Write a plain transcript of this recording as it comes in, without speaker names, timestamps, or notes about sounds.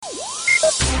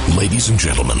Ladies and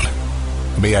gentlemen,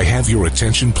 may I have your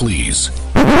attention, please?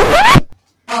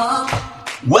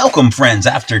 Welcome, friends.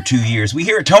 After 2 years, we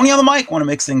here at Tony on the Mic want to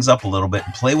mix things up a little bit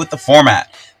and play with the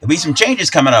format. There'll be some changes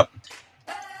coming up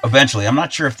eventually. I'm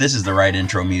not sure if this is the right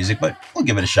intro music, but we'll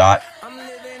give it a shot.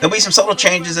 There'll be some subtle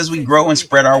changes as we grow and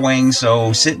spread our wings,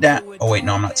 so sit down. Oh, wait,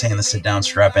 no, I'm not saying the sit down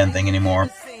strap in thing anymore.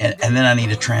 And then I need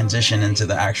to transition into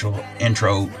the actual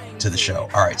intro to the show.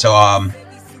 All right, so,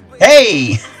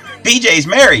 hey, BJ's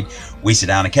married. We sit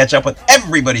down and catch up with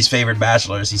everybody's favorite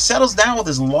bachelor as he settles down with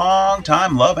his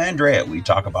longtime love, Andrea. We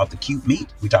talk about the cute meet.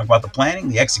 We talk about the planning,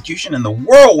 the execution, and the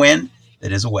whirlwind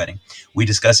that is a wedding. We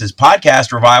discuss his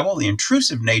podcast revival, the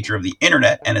intrusive nature of the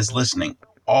internet, and his listening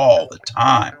all the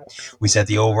time. We set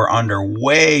the over-under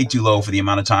way too low for the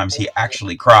amount of times he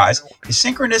actually cries. Is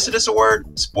synchronicitous a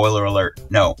word? Spoiler alert,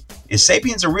 no. Is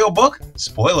Sapiens a real book?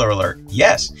 Spoiler alert,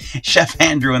 yes. Chef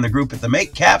Andrew and the group at the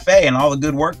Make Cafe and all the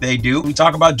good work they do. We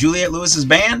talk about Juliette Lewis's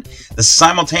band, the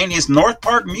simultaneous North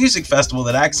Park Music Festival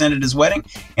that accented his wedding,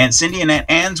 Aunt Cindy and Aunt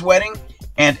Anne's wedding,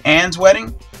 Aunt Anne's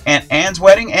wedding, Aunt Anne's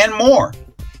wedding, and more.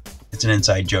 It's an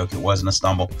inside joke. It wasn't a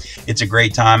stumble. It's a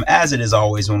great time, as it is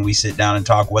always when we sit down and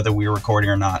talk, whether we're recording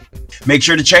or not. Make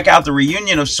sure to check out the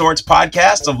Reunion of Sorts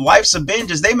podcast of Life's a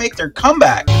Binge as they make their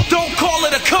comeback. Don't call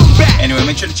it a comeback! Anyway,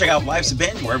 make sure to check out Life's a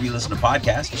Binge wherever you listen to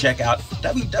podcasts. Check out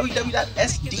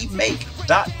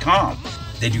www.sdmake.com.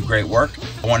 They do great work.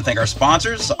 I want to thank our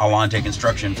sponsors, Alante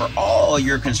Construction, for all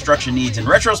your construction needs in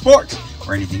retro sports,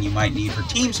 or anything you might need for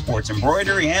team sports,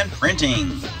 embroidery, and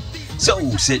printing.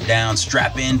 So sit down,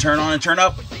 strap in, turn on and turn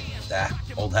up.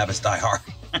 Old habits die hard.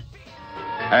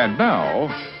 And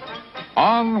now,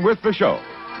 on with the show.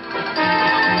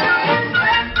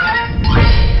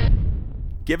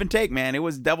 Give and take, man. It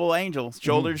was Devil Angel,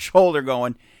 shoulder to shoulder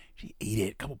going, eat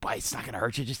it, a couple bites. It's not going to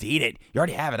hurt you. Just eat it. You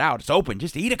already have it out. It's open.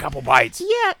 Just eat a couple bites.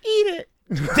 Yeah, eat it.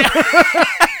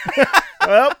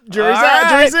 Well, jury's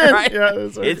out. Jury's in. Right. Yeah,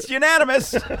 it's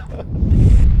unanimous.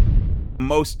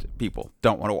 Most people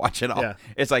don't want to watch it all. Yeah.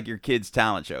 It's like your kids'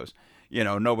 talent shows. You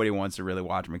know, nobody wants to really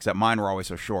watch them, except mine were always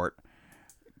so short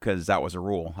because that was a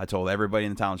rule. I told everybody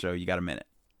in the talent show, you got a minute.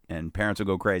 And parents would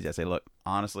go crazy. I say, look,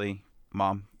 honestly,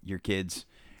 Mom, your kids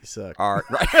are...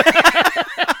 Right.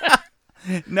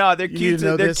 No, they're cute.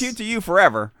 They're cute to you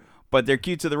forever, but they're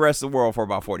cute to the rest of the world for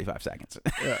about 45 seconds.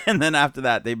 Yeah. And then after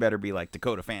that, they better be like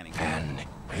Dakota Fanning. And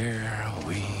here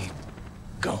we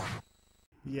go.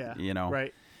 Yeah. You know?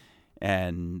 Right.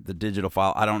 And the digital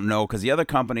file, I don't know, because the other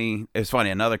company, it's funny,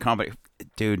 another company,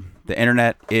 dude, the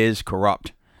internet is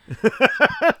corrupt.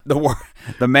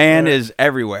 The man is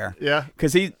everywhere. Yeah.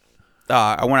 Because when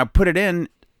I put it in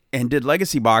and did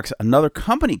Legacy Box, another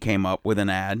company came up with an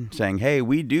ad saying, hey,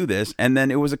 we do this. And then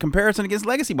it was a comparison against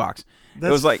Legacy Box. That's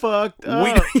it was like, fucked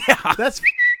up. That's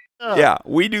yeah,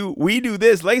 we do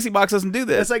this. Legacy Box doesn't do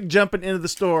this. It's like jumping into the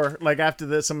store, like after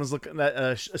this, someone's looking at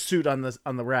a suit on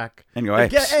the rack. And go,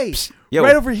 like, hey, yo,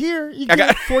 right over here, you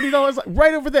get $40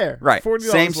 right over there. Right, $40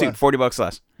 same suit, less. $40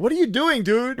 less. What are you doing,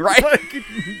 dude? Right. Like,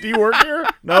 do you work here?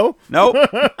 No. Nope.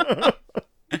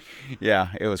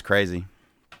 Yeah, it was crazy.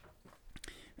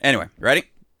 Anyway, ready?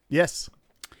 Yes.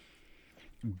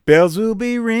 Bells will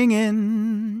be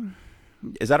ringing.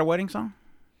 Is that a wedding song?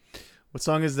 What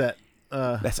song is that?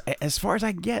 That's as far as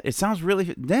I get. It sounds really.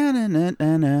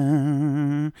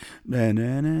 Da-na-na-na-na,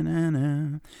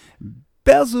 da-na-na-na-na.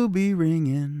 Bells will be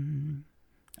ringing.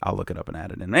 I'll look it up and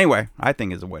add it in. Anyway, I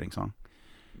think it's a wedding song.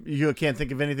 You can't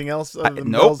think of anything else other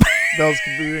than nope. bells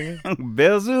could be ringing?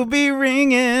 Bells will be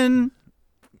ringing.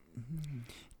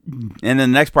 And then the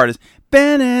next part is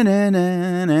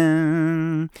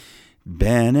ba-na-na-na-na,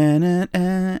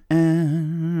 ba-na-na-na-na.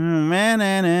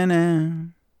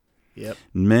 Yep.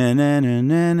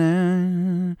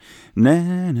 If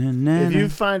If you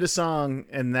find a song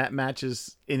and that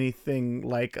matches anything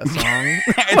like a song,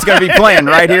 it's gonna be playing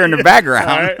right here in the background.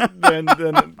 All right, then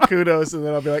kudos, and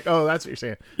then I'll be like, oh, that's what you're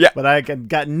saying. Yeah. But I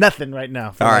got nothing right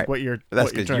now for all like right. what you're.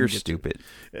 That's because you're stupid.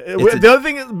 The other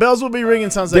thing is, bells will be ringing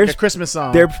sounds like a Christmas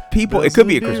song. There are people. Bells it could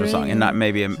be a will Christmas song, and not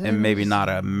maybe not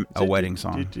a wedding You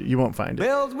song. You won't find it.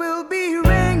 Bells will be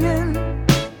ringing.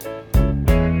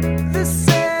 This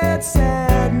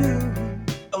sad news.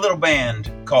 A little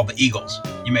band called the Eagles.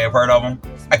 You may have heard of them.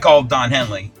 I called Don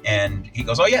Henley, and he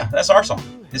goes, "Oh yeah, that's our song.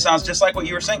 It sounds just like what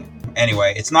you were singing."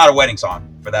 Anyway, it's not a wedding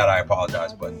song. For that, I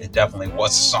apologize, but it definitely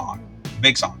was a song, a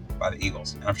big song by the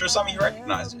Eagles, and I'm sure some of you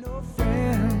recognize it.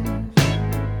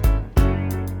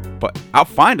 But I'll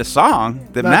find a song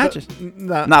that matches.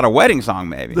 Not a wedding song,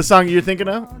 maybe. The song you're thinking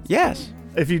of? Yes.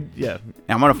 If you, yeah.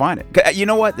 I'm going to find it. You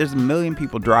know what? There's a million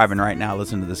people driving right now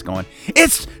listening to this going,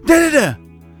 it's da-da-da.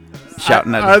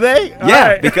 Shouting at Are they?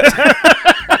 Yeah, because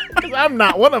I'm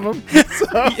not one of them. So,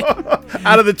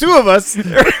 out of the two of us,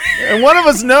 and one of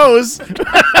us knows.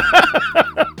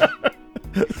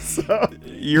 So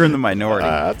You're in the minority.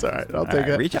 that's all right. I'll take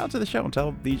it. Reach out to the show and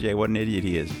tell BJ what an idiot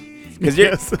he is. Because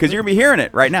Yes. you're going to be hearing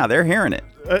it right now. They're hearing it.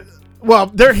 Well,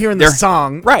 they're hearing the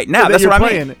song Right now, that that's you're what I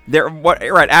playing. mean.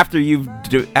 Right after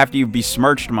you've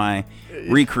besmirched my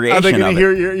recreation Are they going of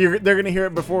to it. hear? They're going to hear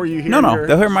it before you hear. No, your-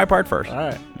 they'll hear my part first. All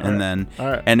right. And then, All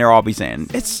right. and they'll all be saying,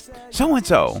 it's so and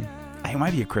so. It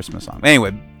might be a Christmas song.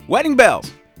 Anyway, wedding bells.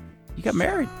 You got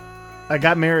married. I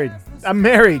got married. I'm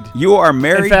married. You are a In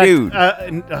married fact, dude.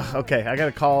 okay, I got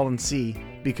to call and see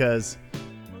because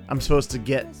I'm supposed to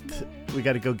get. We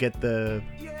got to go get the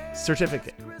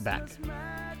certificate back.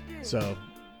 So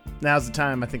now's the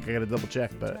time. I think I got to double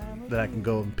check, but that I can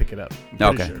go and pick it up. I'm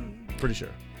pretty Okay. sure. Pretty sure.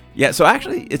 Yeah, so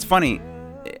actually, it's funny,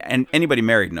 and anybody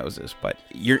married knows this, but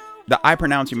the I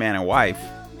pronounce you man and wife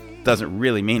doesn't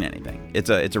really mean anything. It's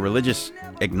a religious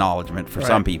acknowledgement for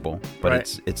some Right. people, but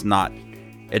Right. it's not.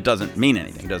 It doesn't mean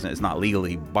anything. It's not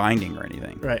legally binding or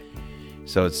anything. Right.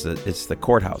 So it's the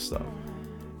courthouse stuff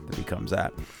that becomes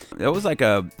that. It was like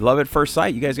a love at first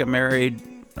sight. You guys got married,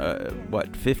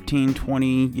 15,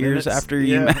 20 years Minutes. after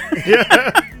you Yeah. met?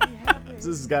 Yeah. This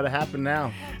has got to happen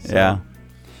now. So,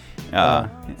 Yeah.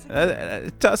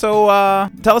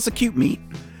 Tell us a cute meet.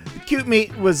 Cute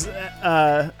Meat was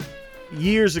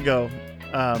years ago,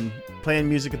 playing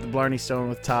music at the Blarney Stone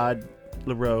with Todd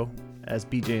LaRoe as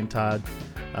BJ and Todd,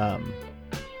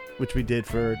 which we did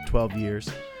for 12 years.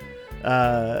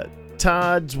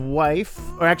 Todd's wife,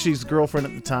 or actually his girlfriend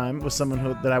at the time, was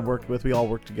someone that I worked with. We all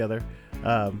worked together.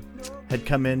 Had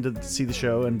come in to see the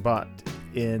show and bought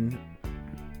in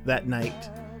that night.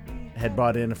 Had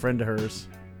brought in a friend of hers.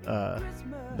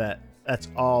 That's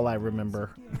all I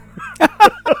remember.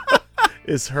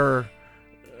 Is her.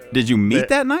 Did you meet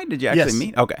that night? Did you actually Yes.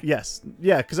 meet? Okay. Yes.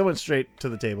 Yeah, because I went straight to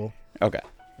the table Okay.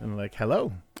 and like,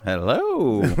 hello.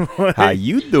 Hello. How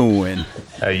you doing?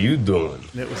 And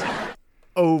it was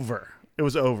over. It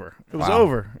was over. It was Wow.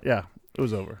 over. Yeah, it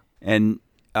was over. And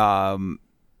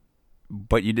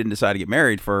but you didn't decide to get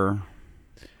married for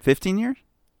 15 years?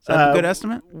 Is that a good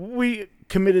estimate? We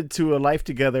committed to a life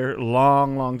together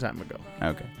long time ago.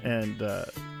 Okay. And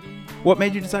What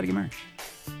made you decide to get married?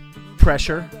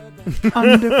 pressure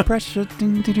Under pressure.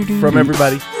 from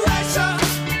everybody.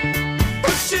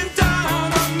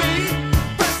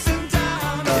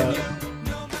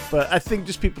 But I think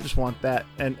just people just want that,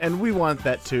 and we want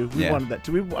that too. We Yeah. wanted that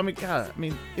too.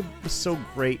 It was so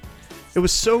great. It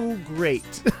was so great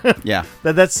Yeah.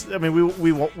 that's. I mean,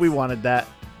 we wanted that.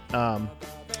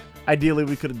 Ideally,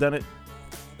 we could have done it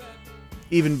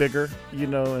even bigger,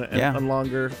 and Yeah.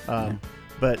 longer.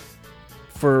 But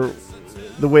for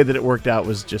the way that it worked out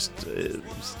was just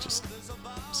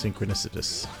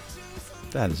synchronicitous.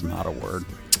 That is not a word.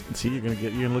 See, you're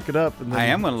gonna look it up. And then I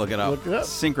am going to look it up. Look it up.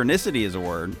 Synchronicity is a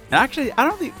word. And actually, I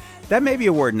don't think that may be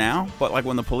a word now, but like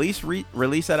when the Police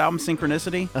released that album,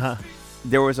 Synchronicity,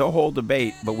 there was a whole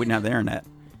debate, but we didn't have the internet,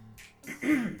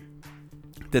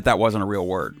 that wasn't a real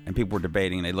word. And people were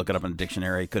debating. They look it up in a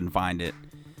dictionary, couldn't find it.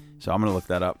 So I'm going to look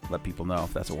that up, let people know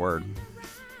if that's a word.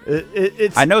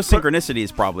 It's. I know synchronicity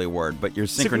is probably a word, but your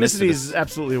synchronicity is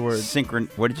absolutely a word.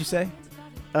 What did you say?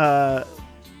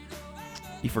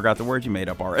 You forgot the word you made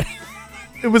up already.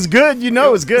 It was good. It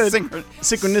was good. Synchron-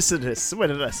 Synchronicitous. What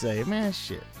did I say? Man,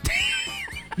 shit.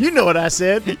 You know what I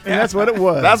said, and that's what it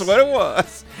was. That's what it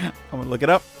was. I'm going to look it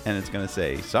up, and it's going to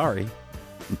say, sorry,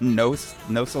 no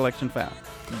selection found.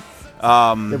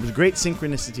 There was great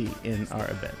synchronicity in our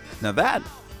event. Now that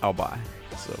I'll buy.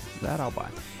 So that I'll buy.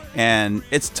 And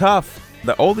it's tough.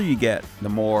 The older you get, the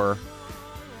more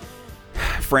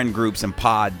friend groups and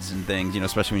pods and things,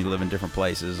 especially when you live in different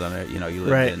places. You lived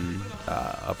Right. in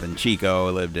up in Chico,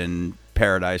 lived in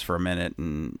Paradise for a minute,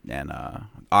 and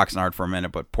Oxnard for a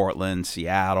minute, but Portland,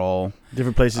 Seattle,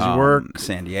 Different places you work.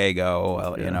 San Diego,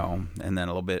 and then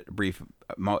a little bit brief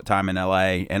time in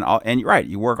LA, and you're right,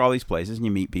 you work all these places and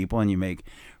you meet people and you make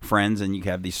friends and you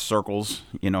have these circles.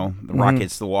 The rock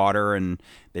hits the water and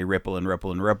they ripple and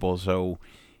ripple and ripple. So.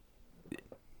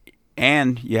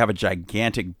 And you have a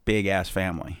gigantic, big-ass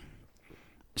family.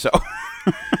 So,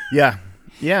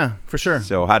 Yeah, for sure.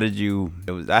 so how did you?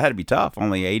 That had to be tough.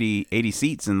 Only 80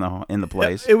 seats in the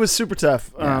place. It was super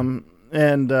tough.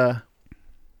 Yeah.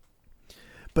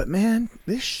 But man,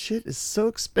 this shit is so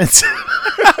expensive.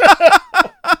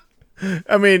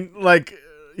 I mean, like,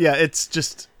 yeah, it's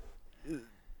just,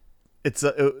 it's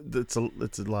a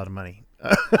lot of money.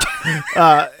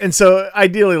 And so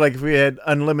ideally, like if we had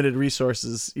unlimited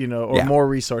resources, or Yeah. more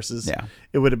resources, Yeah.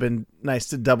 it would have been nice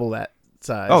to double that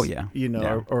size. Oh, yeah.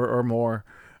 or more.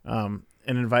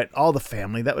 and invite all the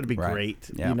family. That would be Right. great.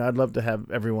 Yeah. You know, I'd love to have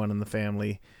everyone in the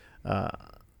family.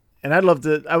 And I'd love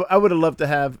to. I would have loved to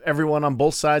have everyone on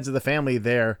both sides of the family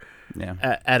there Yeah.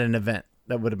 at an event.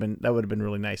 That would have been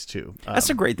really nice too. That's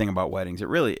a great thing about weddings. It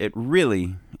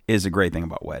really is a great thing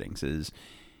about weddings. Is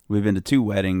we've been to 2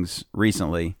 weddings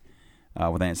recently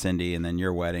with Aunt Cindy, and then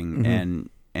your wedding,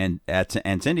 and at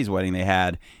Aunt Cindy's wedding they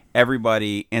had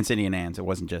everybody, Aunt Cindy and Ann's. It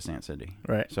wasn't just Aunt Cindy,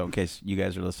 Right. So in case you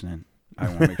guys are listening, I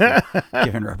want to make sure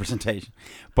giving representation.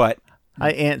 But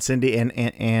Hi, Aunt Cindy and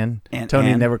Aunt Ann. Aunt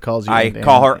Tony Ann, never calls you. I Aunt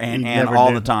call Ann. her Aunt You Ann never all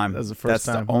do. the time. That was the first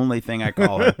That's time. the only thing I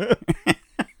call her.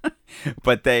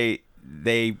 But they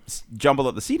jumbled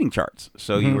up the seating charts,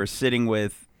 so you were sitting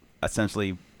with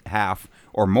essentially half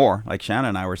or more. Like Shannon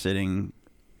and I were sitting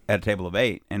at a table of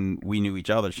 8, and we knew each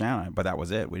other, Shannon, but that was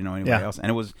it. We didn't know anybody Yeah. else, and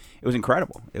it was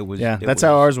incredible. It was That's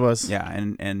how ours was. Yeah,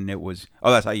 and it was.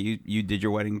 Oh, that's how you did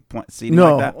your wedding seating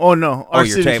No, like that. oh no, our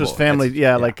your seating was table. family. That's- Yeah,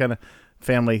 yeah. like kind of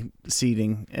family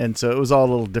seating, and so it was all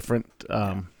a little different.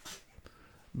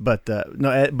 But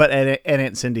but at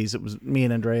Aunt Cindy's, it was me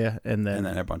and Andrea, and then And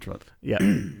then a bunch of yeah,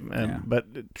 Yeah. But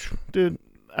dude,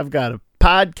 I've got a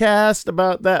podcast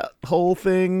about that whole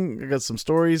thing. I got some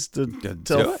stories to Do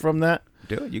tell it. from that.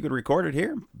 do it. You could record it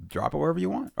here, drop it wherever you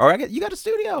want. Or you got a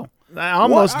studio. I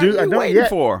almost what do. Are you I don't waiting yet.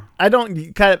 for? I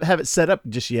don't kind of have it set up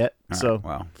just yet. All so right,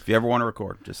 well, if you ever want to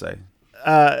record, just say,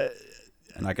 uh,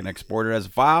 and I can export it as a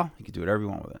file. You can do whatever you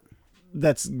want with it.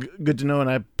 that's good to know, and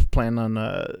I plan on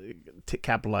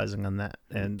capitalizing on that.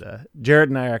 And Jared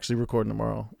and I are actually recording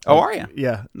tomorrow. Oh, are you?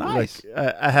 Yeah, Nice.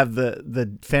 Like, I have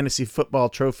the fantasy football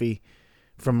trophy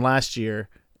from last year,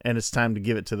 and it's time to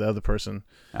give it to the other person.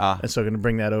 And so I'm going to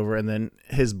bring that over, and then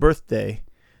his birthday,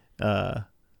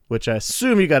 which I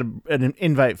assume you got an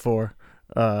invite for.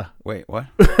 Wait, what?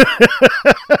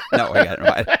 No, I got it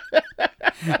right.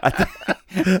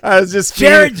 I was just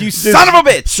Jared, you son of a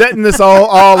bitch! setting this all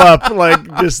up, like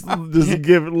just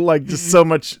give like just so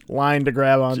much line to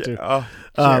grab onto. Oh,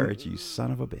 Jared, you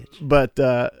son of a bitch! But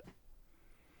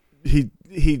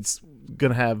he's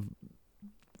gonna have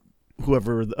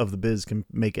whoever of the biz can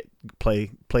make it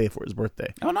play for his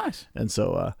birthday, Oh, nice. and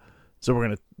so we're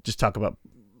gonna just talk about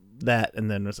that, and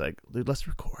then it's like, dude, let's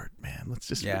record, man. Let's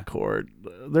just Yeah. record.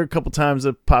 There are a couple times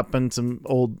I pop in some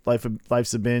old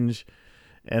Life's a Binge,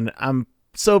 and I'm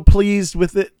so pleased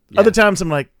with it. Yeah. Other times I'm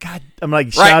like, God, I'm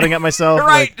like shouting at myself,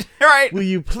 Right, like, right. will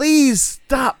you please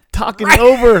stop talking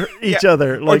over each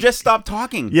other? Or Like, just stop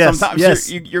talking. Yes, Sometimes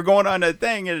yes. you're going on a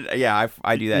thing, and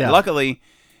I do that. Yeah. Luckily,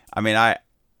 I mean,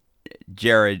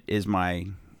 Jared is my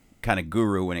kind of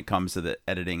guru when it comes to the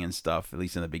editing and stuff, at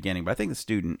least in the beginning. But I think the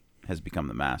student has become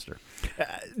the master.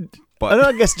 But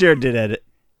I guess Jared did edit.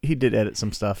 He did edit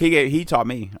some stuff. he taught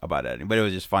me about editing, but it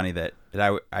was just funny that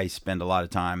I spend a lot of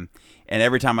time, and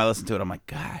every time I listen to it, I'm like,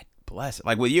 God bless it.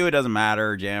 Like with you, it doesn't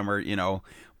matter, Jam, or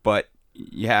but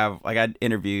you have, like, I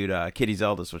interviewed Kitty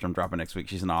Zeldis, which I'm dropping next week.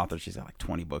 She's an author. She's got like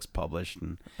 20 books published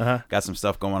and got some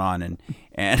stuff going on,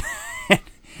 and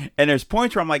and there's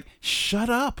points where I'm like, shut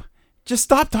up, just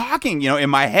stop talking, in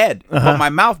my head, but my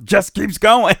mouth just keeps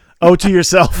going. Oh, to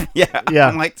yourself. Yeah, Yeah.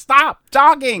 I'm like, stop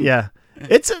talking. Yeah.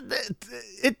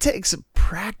 It takes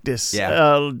practice.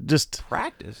 Yeah. Just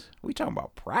Practice. We talking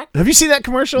about practice? have you seen that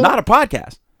commercial? Not a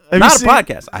podcast. Have Not you a seen-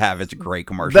 podcast. I have. It's a great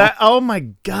commercial. that. Oh my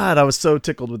God, I was so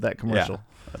tickled with that yeah, commercial.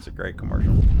 that's a great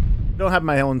commercial. Don't have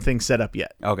my own thing set up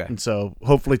yet. Okay. And so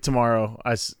hopefully tomorrow,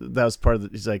 that was part of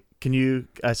it. He's like, can you?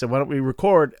 I said, why don't we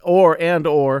record or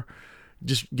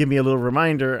just give me a little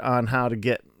reminder on how to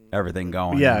get. Everything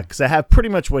going. Yeah, because I have pretty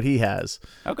much what he has.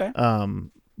 Okay.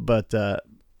 But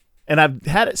and I've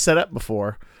had it set up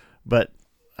before, but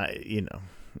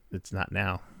it's not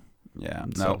now. Yeah.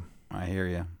 so- No, I hear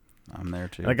you. I'm there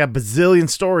too. I got bazillion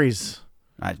stories.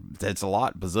 It's a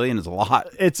lot. Bazillion is a lot.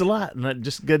 It's a lot, and I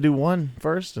just gotta do one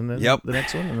first, and then Yep. the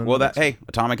next one. And then Well, the next hey,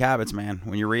 Atomic Habits, man.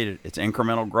 When you read it, it's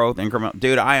incremental growth,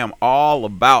 Dude, I am all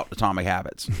about Atomic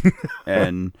Habits,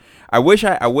 and I wish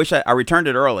I returned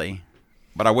it early,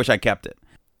 but I wish I kept it.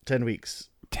 10 weeks.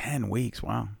 10 weeks.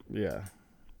 Wow. Yeah.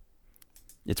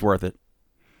 It's worth it.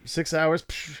 6 hours.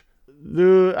 Psh,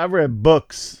 dude, I read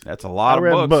books. That's a lot I of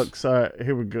read books. All right,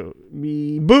 here we go.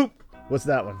 Boop. What's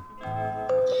that one?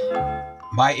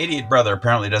 My idiot brother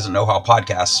apparently doesn't know how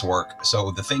podcasts work,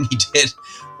 so the thing he did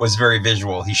was very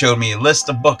visual. He showed me a list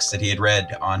of books that he had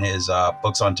read on his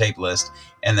books on tape list,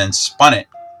 and then spun it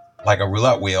like a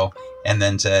roulette wheel, and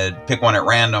then said, pick one at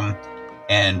random,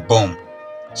 and boom.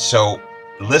 So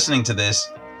listening to this,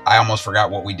 I almost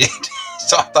forgot what we did.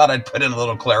 So I thought I'd put in a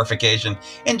little clarification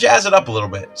and jazz it up a little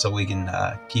bit so we can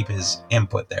keep his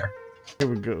input there. Here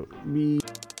we go.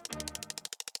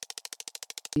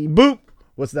 Boop.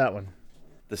 What's that one?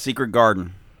 The Secret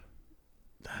Garden.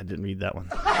 I didn't read that one.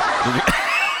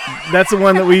 That's the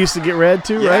one that we used to get read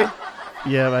to, Yeah. right?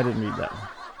 Yeah, but I didn't read that one.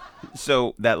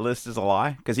 So that list is a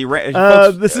lie because he read.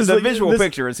 This is the like- visual this-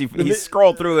 picture. As he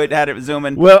scrolled through it, had it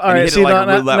zooming. Well, all and he right. hit See, it like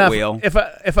now- a roulette now, wheel.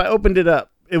 if I opened it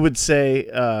up, it would say,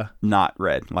 Not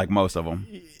red, like most of them.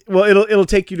 well, it'll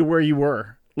take you to where you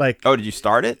were. Like, Oh, did you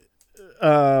start it?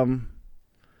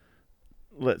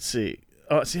 let's see.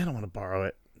 Oh, see, I don't want to borrow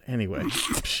it anyway.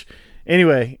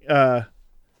 Anyway,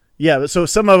 yeah. But so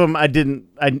some of them I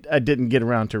didn't get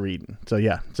around to reading. So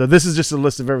yeah. So this is just a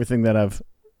list of everything that I've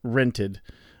rented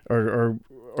or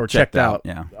checked out.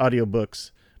 Yeah.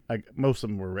 Audiobooks. Most of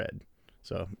them were read.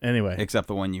 So anyway. Except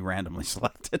the one you randomly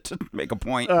selected to make a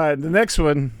point. All right, the next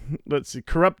one. Let's see.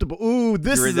 Corruptible. Ooh,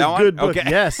 this You read is that a one? good book. Okay.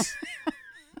 Yes.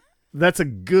 That's a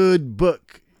good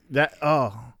book.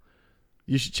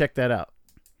 You should check that out.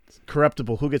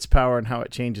 Corruptible: Who Gets Power and How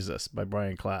It Changes Us by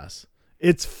Brian Klaas.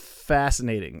 It's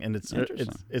fascinating and Interesting.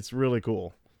 it's really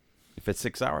cool. If it's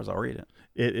 6 hours, I'll read it.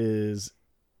 It is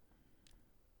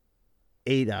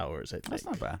 8 hours, I think. That's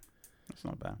not bad. That's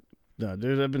not bad. No,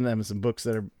 dude, I've been having some books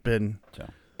that have been So,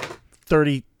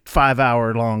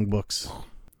 35-hour long books.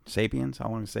 Sapiens? How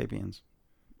long is Sapiens?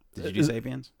 Did you do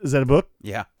Sapiens? Is that a book?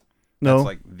 Yeah. No. That's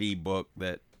like the book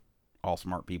that all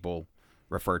smart people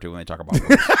refer to when they talk about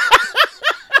books.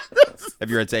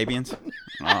 Have you read Sapiens?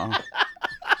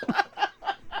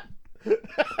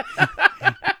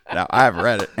 No, I haven't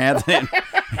read it.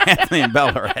 Anthony and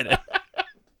Bella read it.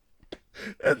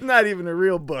 That's not even a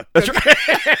real book. That's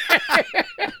right.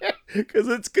 Because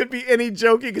it could be any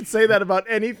joke. You could say that about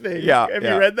anything. Yeah, Have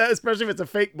yeah. you read that? Especially if it's a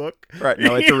fake book. Right.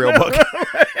 No, it's a real book.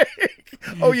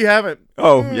 Oh, you haven't?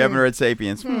 Oh, you haven't read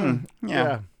Sapiens?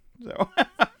 Yeah.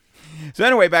 So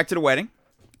anyway, back to the wedding.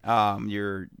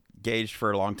 You're engaged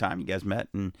for a long time. You guys met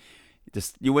and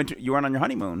you went on your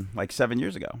honeymoon like 7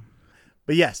 years ago.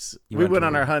 But yes, You we went went to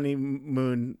on a- our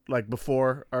honeymoon like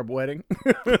before our wedding.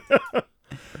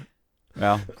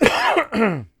 Well,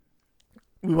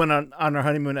 We went on our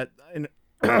honeymoon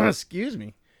excuse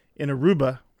me, in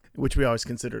Aruba, which we always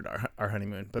considered our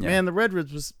honeymoon. But Yeah. man, the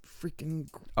Redwoods was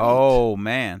freaking great. oh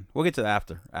man, we'll get to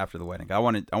that after the wedding. I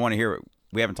want to hear.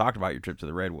 We haven't talked about your trip to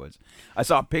the Redwoods. I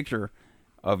saw a picture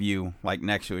of you like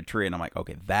next to a tree, and I'm like,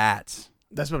 okay, that's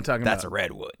That's what I'm talking a about.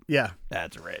 redwood. Yeah.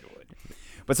 That's a redwood.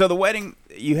 But so the wedding,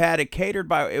 you had it catered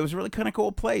by. It was a really kind of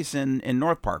cool place in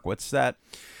North Park. What's that?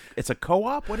 It's a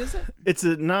co-op. What is it? It's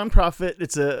a nonprofit.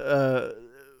 It's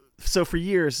so for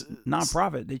years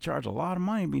Nonprofit. They charge a lot of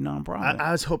money to be nonprofit.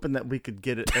 I was hoping that we could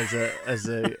get it as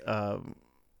a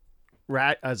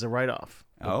write-off.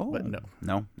 But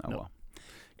no. Oh well.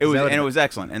 It was that what and it it was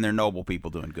excellent, and they're noble people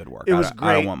doing good work. It was I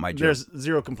great. don't want my joke. There's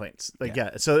zero complaints. Like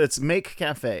yeah. So it's Make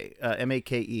Cafe,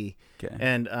 MAKE, Okay.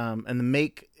 and the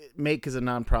Make is a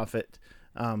nonprofit,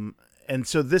 and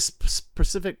so this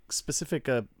specific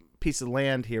piece of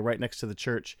land here, right next to the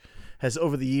church, has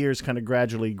over the years kind of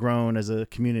gradually grown as a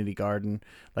community garden.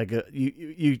 Like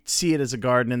you see it as a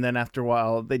garden, and then after a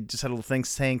while, they just had a little thing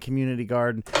saying community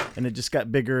garden, and it just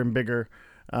got bigger and bigger,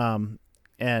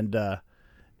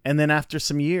 and then after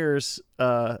some years,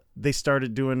 they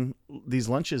started doing these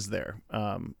lunches there,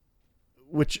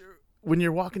 which when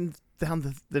you're walking down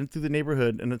through the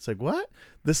neighborhood, and it's like, what?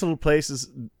 This little place is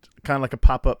kind of like a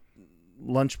pop-up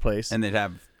lunch place. And they'd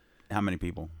have how many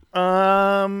people?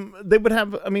 They would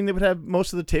have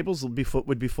most of the tables would be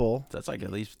full. That's like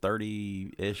at least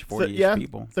 30-ish, 40-ish Yeah,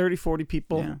 people. 30, 40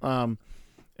 people. Yeah.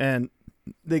 And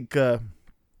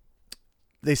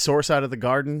they source out of the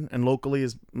garden and locally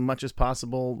as much as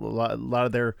possible. A lot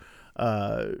of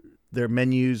their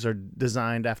menus are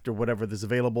designed after whatever is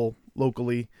available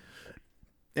locally,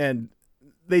 and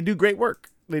they do great work.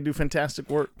 They do fantastic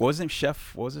work. What was his name?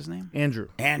 Chef? What was his name? Andrew.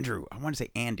 I want to say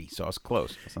Andy, so I was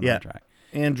close. That's on Yeah. the track.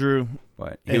 Andrew.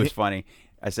 But he And was he- funny.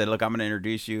 I said, look, I'm going to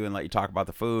introduce you and let you talk about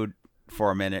the food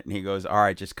for a minute. And he goes, all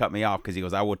right, just cut me off. Because he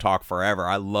goes, I will talk forever.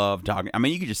 I love talking. I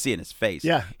mean, you can just see it in his face.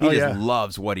 Yeah. He Oh, just yeah.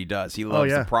 loves what he does. He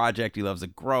loves yeah. the project. He loves the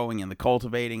growing and the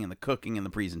cultivating and the cooking and the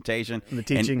presentation. And the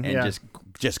teaching, And yeah.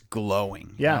 just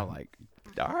glowing. You Yeah. know, like,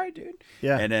 all right, dude.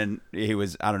 Yeah. And then he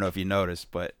was, I don't know if you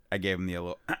noticed, but I gave him the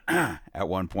little at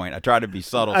one point. I tried to be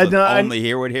subtle I so know, only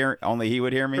he would hear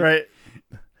me. Right.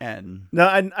 And No,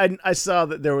 I saw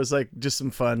that there was like just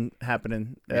some fun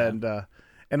happening, Yeah.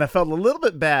 and I felt a little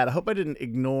bit bad. I hope I didn't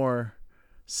ignore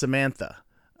Samantha,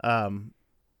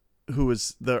 who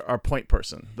was our point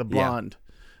person, the blonde.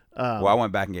 well, I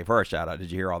went back and gave her a shout out.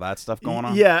 Did you hear all that stuff going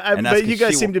on? Yeah, And that's but you 'cause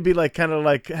guys she seem to be like kind of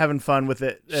like having fun with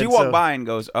it. She and walked so- by and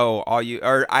goes, "Oh, all you?"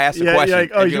 Or I asked a Yeah, question. you're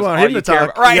like, "Oh, and you she goes, want "All him to care talk?"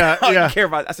 about-" Right? Yeah, "Oh, yeah. You care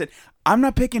about? I said, I'm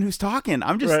not picking who's talking.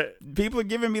 I'm just Right. people are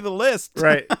giving me the list.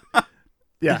 Right.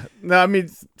 Yeah. No, I mean,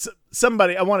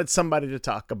 somebody. I wanted somebody to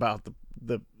talk about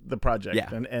the project. Yeah.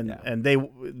 And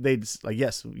they just like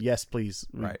yes, please.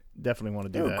 We Right. definitely want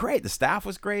to They do were that. great. The staff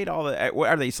was great. All the what,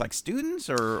 are they like students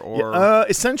or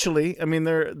Essentially, I mean,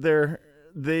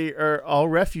 they are all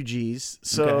refugees,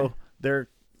 so Okay.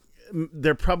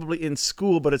 they're probably in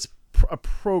school, but it's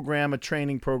a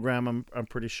training program. I'm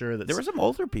pretty sure that there were some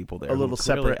older people there. a little who were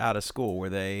clearly separate. out of school. Were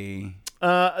they?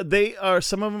 They are,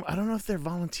 some of them. I don't know if they're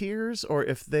volunteers or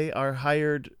if they are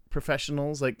hired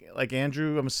professionals, like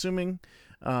Andrew. I'm assuming,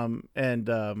 and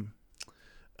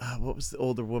what was the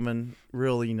older woman?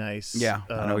 Really nice. Yeah,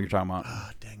 I know what you're talking about. Oh,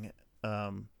 dang it.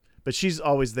 But she's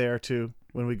always there too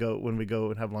when we go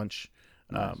and have lunch.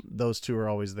 Nice. Those two are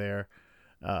always there.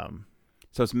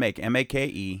 So it's Make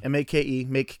MAKE. MAKE,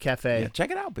 Make Cafe. Yeah,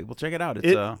 check it out, people. Check it out.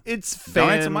 It's It's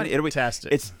donate some money. It'll be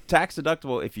fantastic. It's tax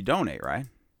deductible if you donate, right?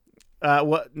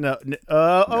 What? No.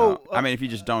 No. I mean, if you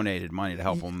just donated money to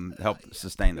help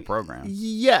sustain the program.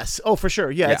 Yes. Oh, for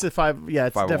sure. Yeah, Yeah. it's a 5. Yeah,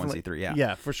 it's 501c3, definitely. yeah.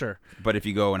 Yeah, for sure. But if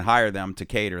you go and hire them to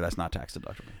cater, that's not tax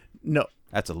deductible. No,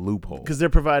 That's a loophole. because they're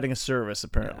providing a service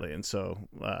apparently, and so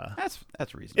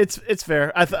That's reasonable. it's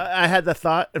fair. I had the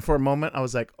thought, and for a moment I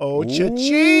was like, oh,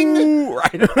 cha-ching, Ooh,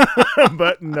 right.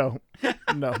 but no. But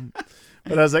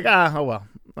I was like, oh well,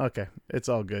 okay, it's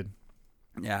all good.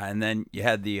 Yeah, and then you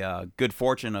had the good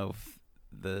fortune of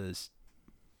the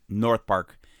North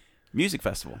Park Music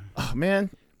Festival. Oh man,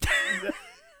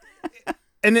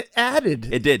 and it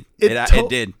added. It did. It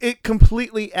did. It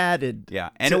completely added. Yeah,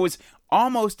 and to- it was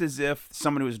almost as if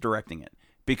somebody was directing it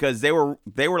because they were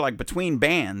like between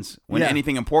bands when Yeah.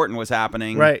 anything important was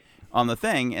happening Right. on the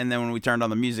thing, and then when we turned on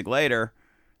the music later,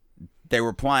 they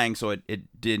were playing, so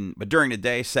it didn't. But during the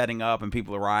day, setting up and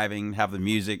people arriving, have the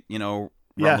music, rumbling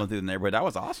through the neighborhood. That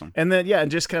was awesome. And then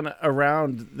and just kind of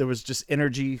around, there was just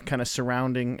energy kind of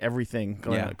surrounding everything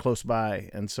going close by,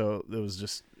 and so there was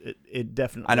just it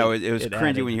definitely. I know it was cringy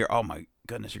added. when you hear, "Oh my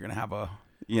goodness, you're gonna have a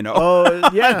Oh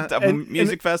yeah, a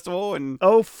music festival," and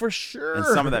oh for sure. and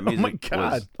some of that Oh my music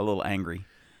God. was a little angry.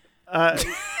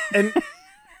 And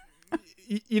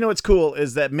you know what's cool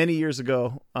is that many years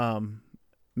ago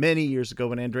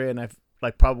when Andrea and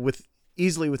I probably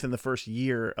easily within the first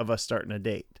year of us starting a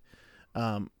date,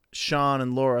 Sean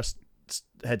and Laura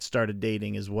had started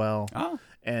dating as well. Oh,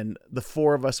 And the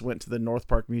four of us went to the North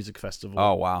Park Music Festival.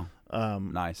 oh wow,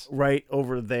 Um, nice. right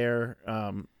over there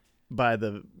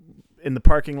in the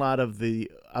parking lot of the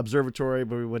observatory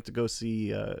where we went to go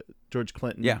see George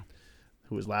Clinton. Yeah.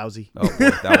 Who was lousy. Oh, boy,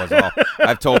 that was all.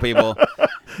 I've told people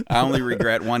I only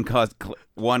regret one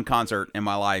concert in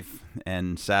my life,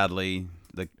 and sadly,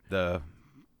 the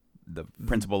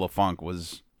principal of funk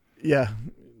was. Yeah.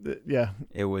 Yeah.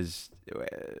 It was,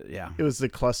 yeah. It was the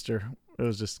cluster.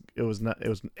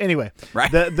 Anyway.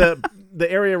 Right. The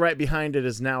area right behind it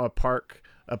is now a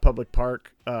public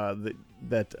park.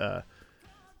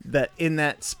 That in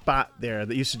that spot there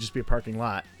that used to just be a parking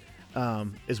lot,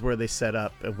 is where they set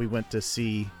up, and we went to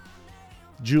see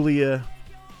Julia,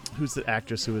 who's the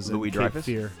actress who was in Louis Cape Dreyfus?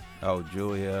 Fear. Oh,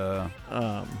 Julia,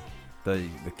 the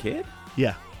kid,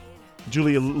 Yeah,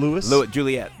 Julia Lewis.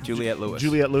 Juliette Lewis.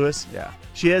 Juliette Lewis. Yeah.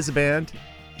 She has a band.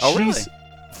 Oh, She's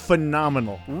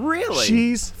phenomenal. Really?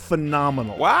 She's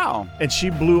phenomenal. Wow. And she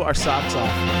blew our socks off.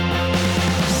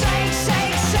 Shake,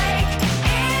 shake, shake,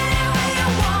 any way you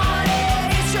want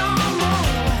it, it's your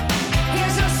move.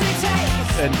 Here's your sweet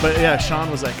taste. But yeah,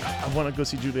 Sean was like, I want to go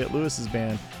see Juliette Lewis's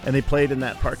band, and they played in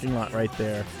that parking lot right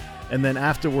there. And then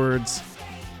afterwards,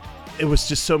 it was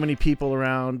just so many people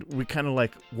around. We kind of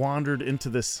like wandered into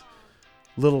this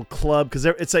little club because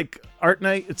it's like art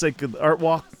night. It's like an art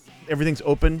walk. Everything's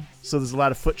open, so there's a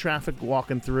lot of foot traffic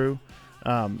walking through.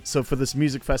 So for this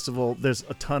music festival, there's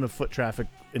a ton of foot traffic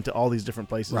into all these different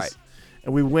places. Right.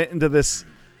 And we went into this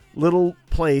little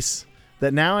place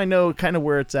that now I know kind of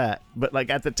where it's at. But like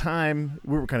at the time,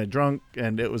 we were kind of drunk,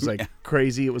 and it was like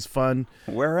crazy. It was fun.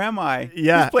 Where am I?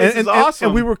 Yeah, This place is awesome.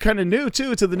 And we were kind of new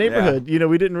too to the neighborhood. You know,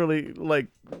 we didn't really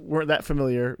weren't that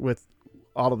familiar with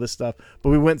all of this stuff. But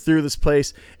we went through this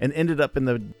place and ended up in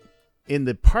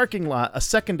the parking lot, a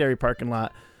secondary parking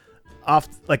lot, off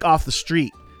the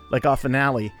street, like off an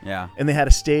alley. Yeah. And they had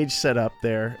a stage set up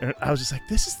there, and I was just like,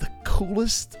 this is the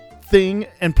coolest thing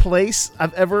and place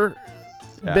I've ever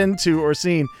been to or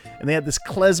seen. And they had this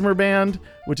klezmer band,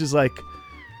 which is like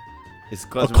Is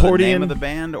klezmer accordion. the name of the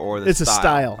band or the it's style? a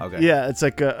style. Okay. Yeah, it's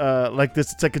like a like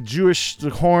this. It's like a Jewish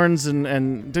horns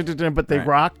and but they Right.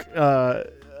 rock.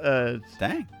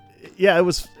 Dang. Yeah, it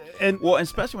was. And Well,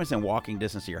 especially when it's in walking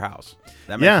distance to your house.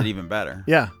 That makes Yeah. it even better.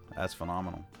 yeah, That's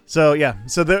phenomenal. So yeah,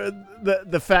 so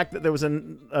the fact that there was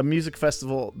a music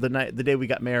festival the day we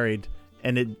got married,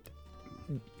 and it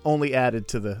only added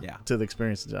to the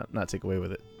experience, not take away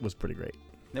with it, was pretty great.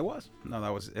 It was. No,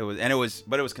 it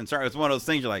was concerning. It was one of those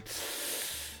things you're like,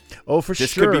 oh, for this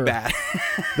sure, could be bad.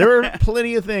 There were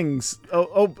plenty of things.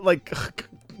 Like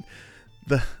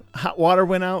the hot water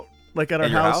went out, like at our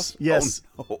At your house. house? Yes,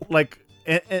 Oh, no. like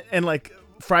and like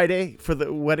Friday for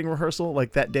the wedding rehearsal,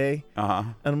 like that day. Uh-huh.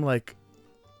 And I'm like,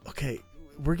 okay,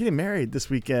 we're getting married this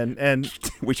weekend, and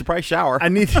We should probably shower.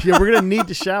 we're gonna need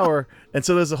to shower. And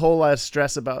so there's a whole lot of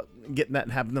stress about getting that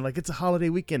happen. They're like, it's a holiday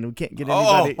weekend, we can't get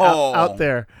anybody out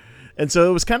there. And so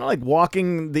it was kind of like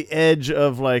walking the edge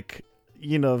of like,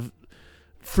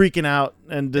 freaking out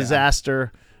and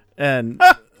disaster. And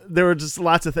there were just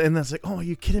lots of things. And it's like, oh, are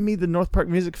you kidding me? The North Park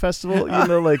Music Festival,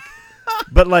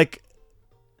 but like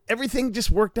everything just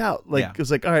worked out. Like it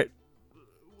was like, all right,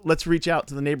 let's reach out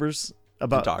to the neighbors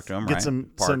about talk to them, get right?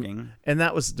 some Parking. and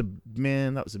that was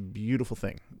that was a beautiful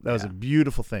thing. That was a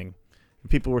beautiful thing.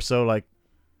 People were so like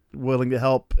willing to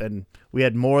help, and we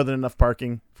had more than enough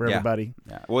parking for everybody.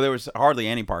 Yeah. Well, there was hardly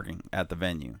any parking at the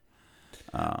venue.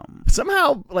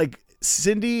 Somehow, like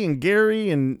Cindy and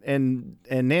Gary and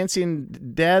Nancy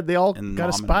and Dad, they all And got a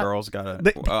mom spot. and girls got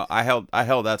a. I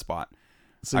held that spot.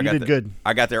 So I you got did good.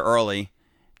 I got there early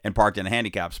and parked in a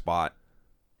handicap spot,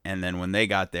 and then when they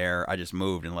got there, I just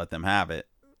moved and let them have it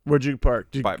Where'd you park?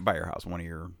 by your house, one of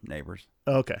your neighbors.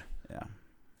 Oh, okay. Yeah.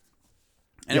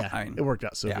 And It worked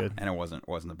out so good. and it wasn't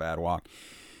a bad walk.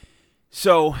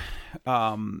 So,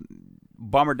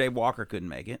 bummer Dave Walker couldn't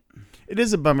make it. It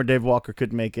is a bummer Dave Walker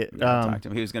couldn't make it. Talked to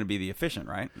him. He was going to be the efficient,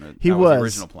 right? He That was the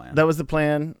original plan. That was the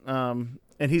plan.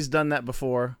 And he's done that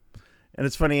before. And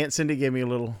it's funny, Aunt Cindy gave me a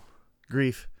little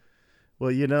grief.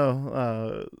 Well,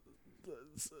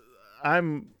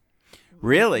 I'm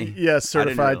really?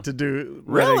 certified to do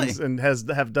Really? weddings and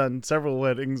have done several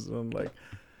weddings. And I'm like,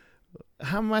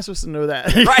 how am I supposed to know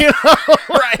that? Right.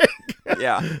 Right.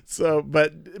 Yeah. So,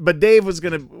 but Dave was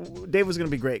gonna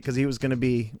be great because he was gonna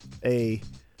be a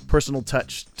personal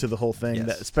touch to the whole thing, Yes.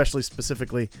 that especially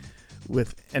specifically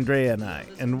with Andrea and I.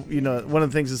 And one of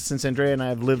the things is, since Andrea and I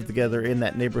have lived together in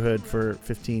that neighborhood for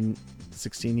 15,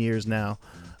 16 years now,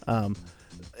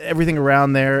 everything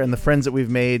around there and the friends that we've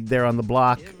made there on the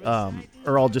block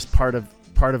are all just part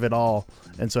of it all.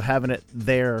 And so having it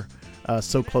there,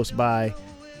 so close by,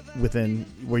 within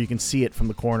where you can see it from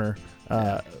the corner,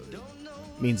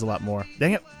 means a lot more.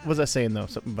 Dang it! What was I saying though?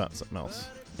 Something about something else.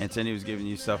 And Cindy was giving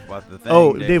you stuff about the thing.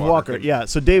 Oh, Dave Walker. couldn't- Yeah.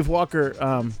 So Dave Walker,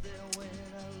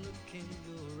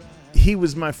 he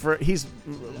was my friend. He's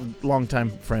a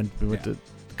longtime friend. We went to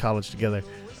college together.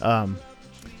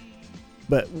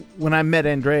 But when I met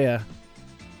Andrea,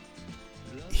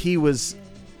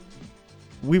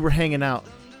 we were hanging out,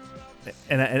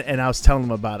 and I was telling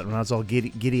him about it, and I was all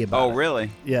giddy about it. Oh,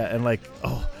 really? Yeah, and like,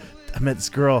 oh, I met this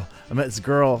girl, and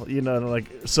like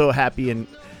so happy, and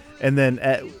then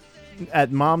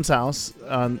at Mom's house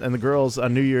and the girls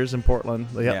on New Year's in Portland,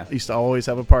 they used to always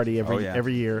have a party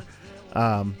every year.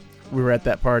 We were at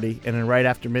that party, and then right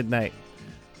after midnight,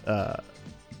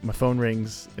 my phone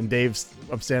rings, and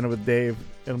I'm standing with Dave,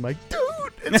 and I'm like, dude,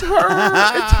 it's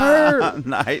her, it's her.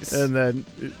 Nice. And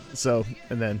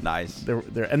then Nice. there,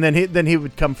 and then he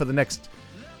would come for the next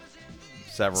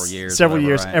Several years. several whatever,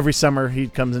 years. right? Every summer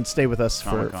he'd come and stay with us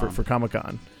Comic-Con. for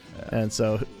Comic-Con. And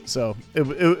so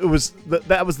it was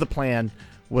that was the plan,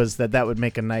 was that would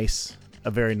make a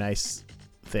very nice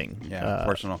thing. Yeah,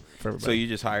 personal. for everybody. So you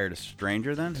just hired a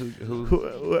stranger then? Who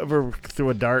Whoever threw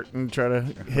a dart and try to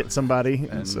hit somebody,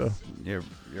 and so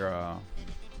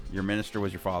your minister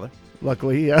was your father?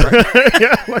 luckily, yeah,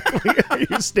 luckily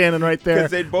he was standing right there Because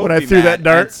they'd both when I be threw mad that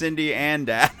dart. at Cindy and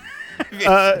Dad.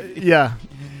 Yeah,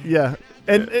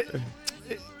 and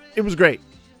it was great.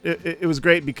 It was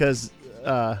great because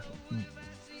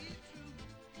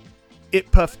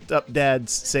it puffed up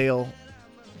Dad's sale.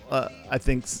 I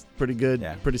think pretty good,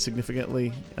 pretty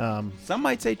significantly. Some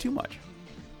might say too much.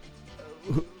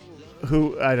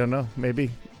 Who I don't know, maybe.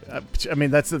 I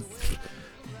mean, that's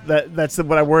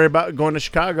what I worry about going to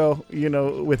Chicago.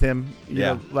 With him.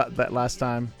 That last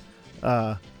time,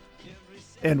 and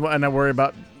I worry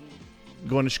about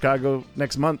going to Chicago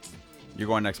next month. You're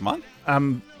going next month?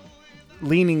 I'm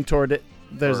leaning toward it.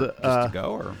 There's Or just to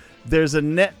go, or there's a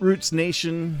Netroots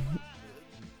Nation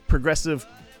progressive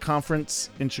conference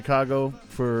in Chicago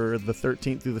for the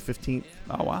 13th through the 15th.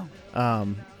 Oh wow.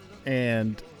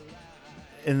 And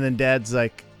then Dad's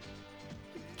like,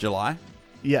 July?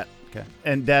 yeah. Okay.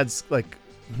 And Dad's like,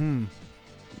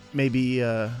 maybe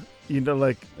and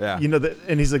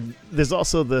he's like, there's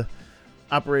also the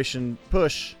Operation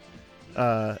Push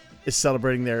is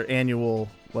celebrating their annual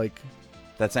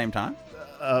That same time?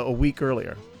 a week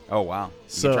earlier. Oh wow.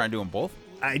 So- You try and do them both?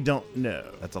 I don't know.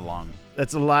 That's a long.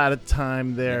 That's a lot of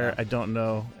time there. Yeah. I don't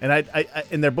know. And I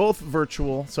and they're both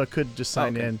virtual, so I could just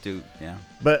sign Okay, in. dude. Yeah.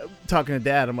 But talking to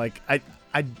Dad, I'm like,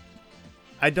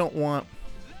 I don't want.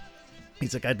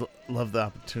 He's like, I'd love the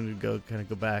opportunity to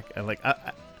go back. And like,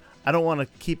 I don't want to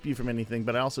keep you from anything,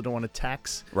 but I also don't want to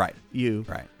tax Right. you.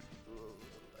 Right.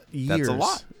 Years. That's a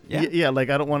lot. Yeah. Yeah. Like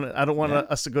I don't want Yeah.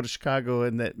 us to go to Chicago,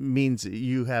 and that means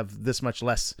you have this much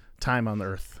less time on the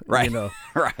earth. Right. You know.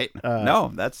 Right.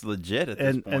 No, that's legit at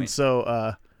this point. And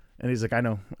so and he's like, I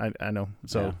know.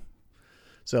 So Yeah.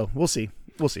 so we'll see.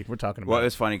 We're talking about Well, it it.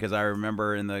 was funny because I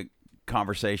remember in the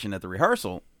conversation at the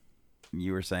rehearsal,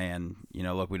 you were saying,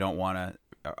 look, we don't want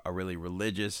a really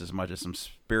religious as much as some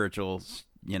spiritual.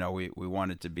 We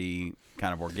want it to be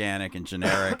kind of organic and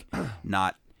generic,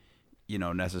 not,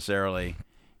 necessarily.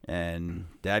 And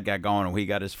Dad got going, and he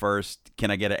got his first. Can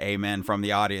I get an amen from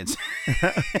the audience?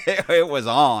 It was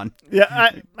on.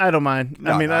 Yeah, I don't mind.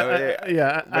 No, I mean, no,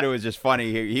 but it was just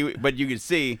funny. But you could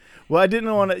see. well, I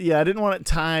didn't want it. Yeah, I didn't want it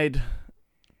tied.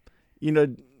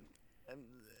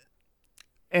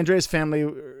 Andrea's family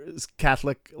is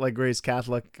Catholic, like Gray's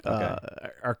Catholic,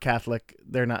 are Catholic.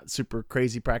 They're not super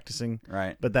crazy practicing,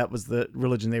 Right. but that was the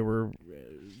religion they were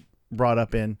brought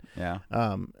up in. Yeah.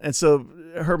 And so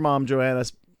her mom,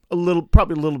 Joanna's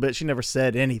probably a little bit. She never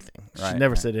said anything. She Right,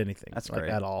 never right. said anything That's like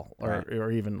great. at all, Right. or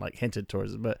even like hinted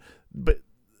towards it. But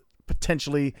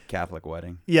potentially, Catholic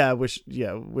wedding. I wish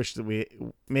that we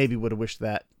maybe would have wished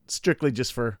that strictly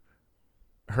just for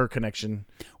her connection.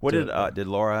 What to- did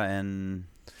Laura and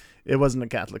It wasn't a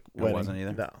Catholic It wedding. wasn't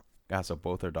either? No. God? So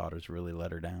both her daughters really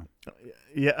let her down.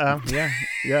 Yeah,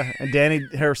 yeah, and Danny,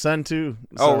 her son too.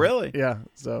 Oh, So, really? Yeah.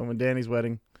 So when Danny's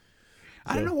wedding,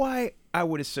 I don't know why I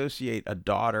would associate a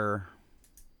daughter,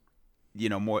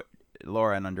 more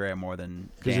Laura and Andrea more than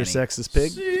because your Danny. sexist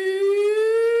pig.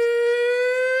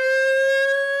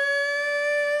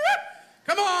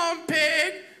 Come on,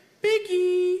 pig.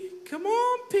 Piggy. Come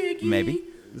on, piggy. Maybe.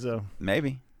 So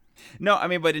Maybe. No, I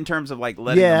mean, but in terms of like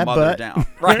letting Yeah, the mother but- down,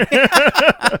 right?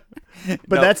 but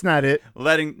No. that's not it.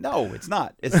 No, it's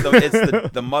not. It's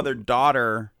the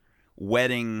mother-daughter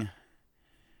wedding,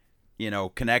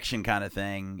 connection kind of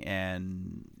thing,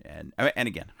 and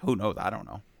again, who knows? I don't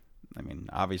know. I mean,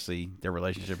 obviously their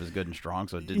relationship is good and strong,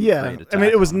 so it didn't. Yeah, create I mean, it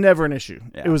attack was on them. never an issue.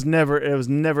 Yeah. It was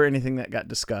never anything that got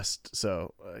discussed.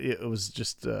 So it was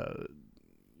just,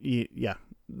 yeah,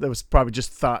 there was probably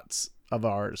just thoughts of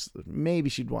ours. Maybe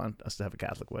she'd want us to have a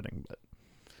Catholic wedding,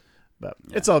 but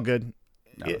it's all good.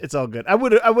 No. It's all good. I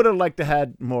would have liked to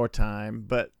had more time,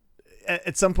 but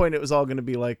at some point it was all going to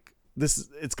be like this.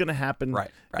 It's going to happen,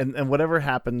 Right. And whatever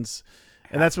happens,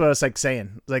 and that's what I was like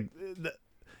saying. Like,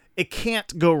 it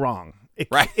can't go wrong.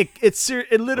 Right.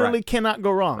 It literally Right. cannot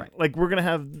go wrong. Right. Like, we're gonna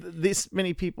have this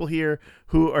many people here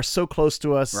who are so close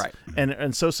to us, Right.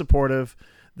 and so supportive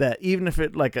that even if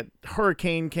it like a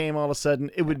hurricane came all of a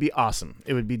sudden, it would be awesome.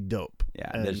 It would be dope.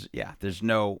 Yeah, And- there's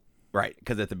no right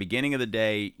because at the beginning of the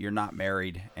day you're not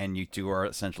married and you two are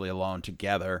essentially alone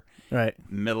together. right.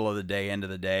 Middle of the day, end of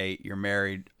the day, you're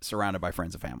married, surrounded by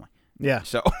friends and family. Yeah.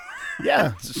 So,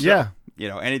 Yeah. so,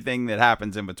 Yeah. anything that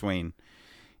happens in between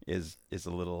is a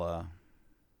little.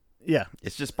 Yeah.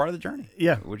 It's just part of the journey.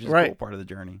 Yeah, which is right. a cool part of the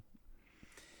journey.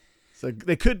 So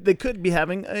they could be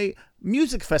having a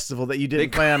music festival that you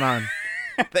didn't plan on,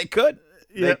 They could.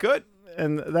 They Yeah. could.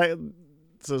 and that.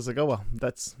 So it's like, oh well,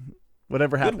 that's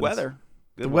whatever happens. Good weather.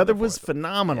 Good The weather for was it.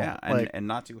 phenomenal. Yeah, and, like, and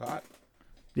not too hot.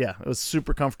 yeah, it was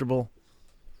super comfortable.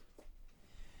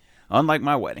 Unlike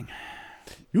my wedding.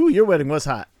 Ooh, your wedding was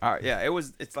hot. Yeah,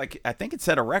 it's like I think it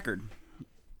set a record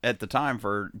at the time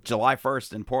for July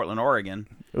 1st in Portland, Oregon.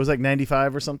 It was like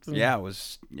 95 or something. Yeah, it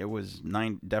was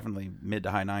definitely mid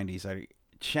to high 90s.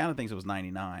 Shannon thinks it was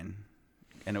 99,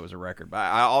 and it was a record. But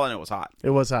all I know it was hot,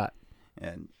 It was hot.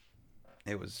 and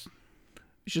it was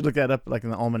You should look that up, like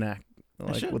in the almanac,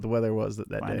 like should. what the weather was that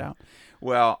find day. out.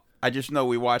 Well, I just know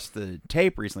we watched the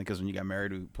tape recently because when you got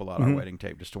married, we pull out our wedding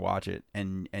tape just to watch it,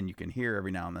 and you can hear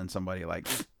every now and then somebody like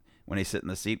when they sit in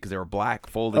the seat because they were black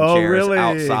folding Oh, chairs really?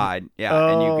 outside. Yeah,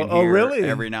 and you can Oh, hear really?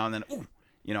 every now and then. Ooh,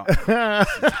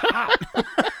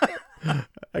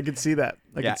 I could see that.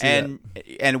 I yeah, could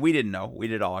see and we didn't know. We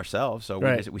did it all ourselves, so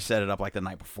Right. we set it up like the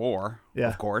night before, Yeah.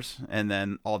 of course. And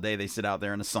then all day they sit out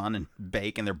there in the sun and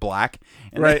bake, and they're black,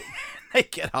 and Right. they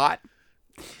get hot.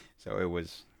 So it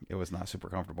was not super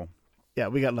comfortable. Yeah,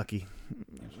 we got lucky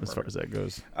as far as that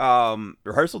goes.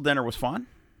 Rehearsal dinner was fun.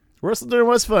 Rehearsal dinner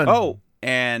was fun. Oh,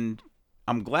 and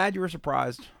I'm glad you were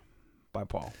surprised by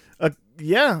Paul.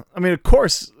 Yeah, I mean, of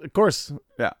course.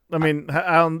 Yeah. I mean,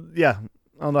 I don't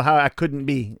know how I couldn't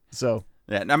be. So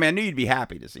Yeah, I mean, I knew you'd be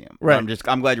happy to see him. Right.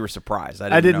 I'm glad you were surprised.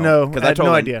 I didn't know. because I had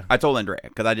no idea. I told Andrea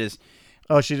because I just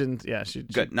she didn't. Yeah, she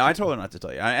good. No, I told her not to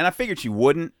tell you, and I figured she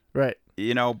wouldn't. Right.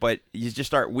 But you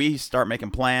just we start making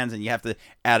plans, and you have to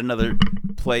add another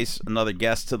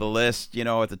guest to the list,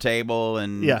 at the table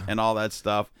and all that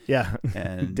stuff. Yeah.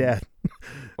 And Dad.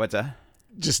 What's that?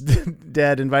 Just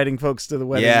Dad inviting folks to the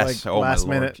wedding Yes. like Oh, last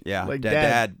my Lord. minute. Yeah. Like,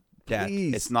 Dad.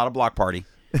 please. It's not a block party.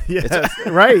 Yes.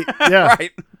 Right. Yeah.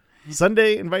 Right.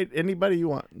 Sunday, invite anybody you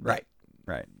want. Right.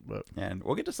 But, And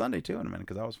we'll get to Sunday too in a minute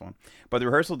because that was fun. But the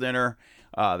rehearsal dinner,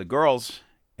 the girls,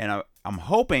 and I'm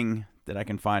hoping that I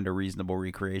can find a reasonable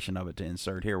recreation of it to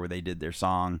insert here where they did their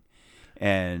song.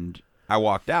 And I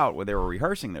walked out where they were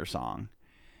rehearsing their song,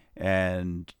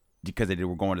 and because they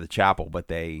were going to the chapel, but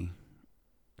they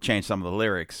changed some of the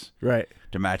lyrics right.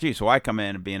 to match you. So I come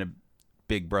in and being a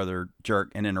big brother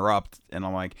jerk and interrupt, and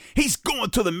I'm like, he's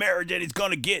going to the marriage and he's going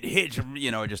to get hitched,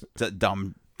 just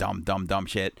dumb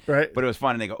shit. Right. But it was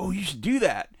fun, and they go, oh, you should do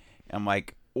that. And I'm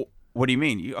like, what do you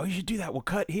mean? You should do that. We'll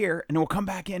cut here, and then we'll come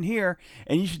back in here,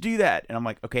 and you should do that. And I'm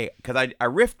like, okay, because I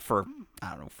riffed for,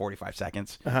 45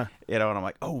 seconds, and I'm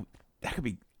like, oh, that could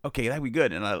be, okay, that'd be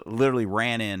good. And I literally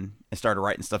ran in and started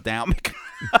writing stuff down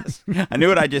because I knew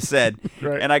what I just said,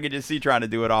 right. and I could just see trying to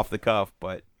do it off the cuff,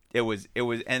 but it was,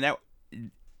 and that,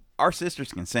 our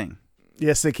sisters can sing.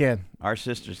 Yes, they can. Our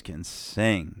sisters can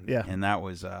sing. Yeah. And that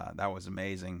was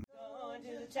amazing. Going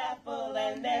to the chapel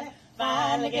and they're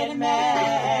finally getting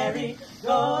married.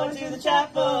 Going to the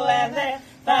chapel and they're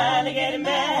finally getting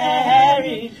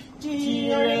married. Do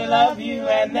you really love you?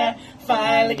 And they're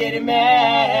finally getting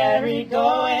married.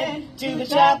 Going to the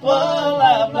chapel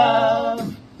of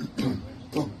love.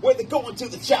 Where they going to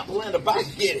the chapel and about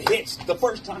to get hitched. The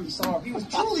first time he saw her, he was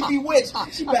truly bewitched.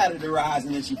 She batted her eyes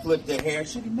and then she flipped her hair.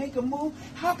 Should he make a move?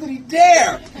 How could he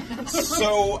dare?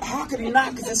 So how could he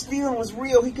not? Because his feeling was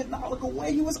real. He could not look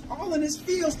away. He was all in his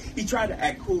feels. He tried to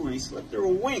act cool and he slipped her a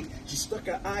wink. She stuck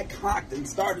her eye cocked and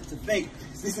started to think,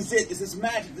 this is it. This is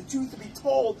magic. The truth to be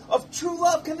told of true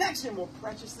love connection, more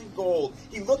precious than gold.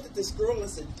 He looked at this girl and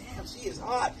said, damn, she is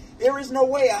hot. There is no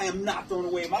way I am not throwing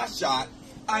away my shot.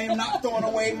 I am not throwing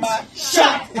away my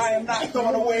shot. I am not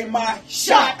throwing away my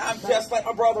shot. I'm just like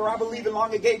my brother. I believe in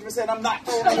long engagements, and I'm not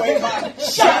throwing away my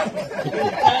shot.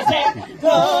 Because they're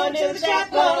going to the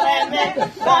chapel and they're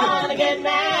finally getting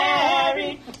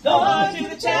married. Going to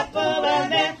the chapel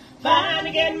and they're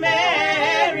finally getting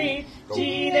married.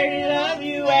 Gee, they love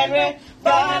you and we're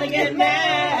finally getting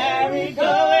married.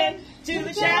 Going to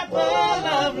the chapel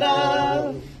of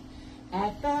love.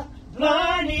 At the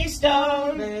Blarney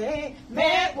Stone, they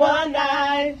met one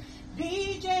night.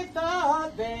 BJ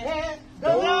thought that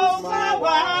goes my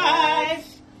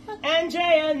wife.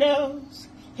 Andrea knows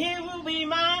he will be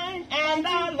mine, and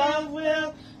our love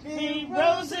will be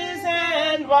roses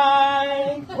and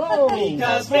wine.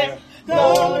 Because we're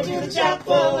going to the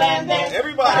chapel and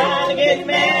they're finally getting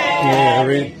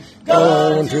married.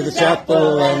 Going to the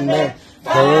chapel and they're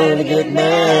finally getting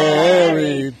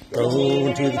married.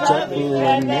 Going to the chapel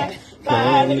and they're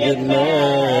finally getting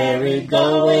married.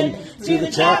 Going to the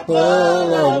chapel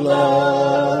of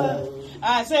love.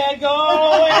 I said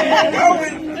going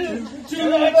to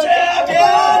the chapel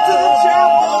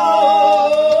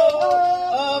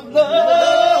of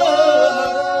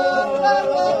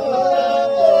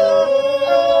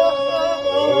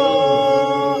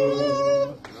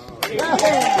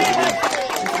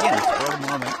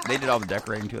They did all the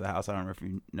decorating to the house. I don't know if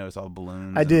you noticed all the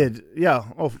balloons. I did. Yeah.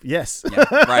 Oh, yes. Yeah,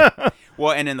 right.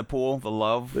 Well, and in the pool, the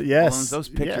love Yes. balloons. Those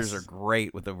pictures Yes. are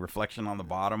great with the reflection on the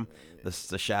bottom, the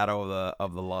shadow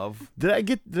of the love. Did I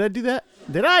do that?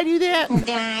 Did I do that? Did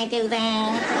I do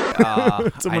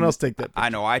that? Someone else take that. I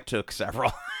know. I took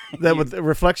several. That with the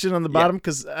reflection on the bottom,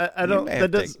 because I don't. may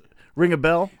have That does ring a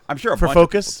bell. I'm sure a for bunch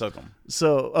focus. of people took them.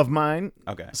 So of mine.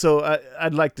 Okay. So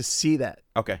I'd like to see that.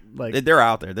 Okay. Like- They're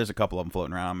out there. There's a couple of them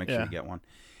floating around. I'll make sure Yeah. you get one.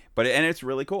 But and it's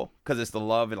really cool because it's the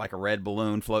love like a red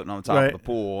balloon floating on the top Right. of the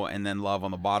pool, and then love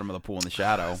on the bottom of the pool in the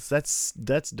shadow. That's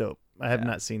dope. I have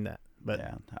not seen that, but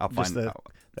Yeah, I'll just find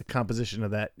the composition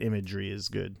of that imagery is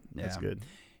good. That's Yeah. good.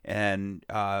 And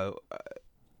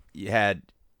you had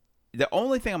the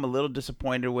only thing I'm a little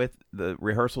disappointed with the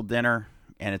rehearsal dinner,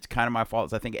 and it's kind of my fault,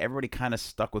 is I think everybody kind of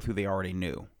stuck with who they already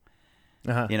knew.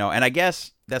 Uh-huh. And I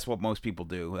guess that's what most people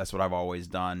do. That's what I've always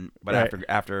done. But Right.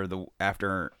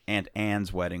 after Aunt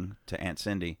Anne's wedding to Aunt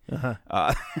Cindy, Uh-huh.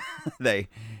 they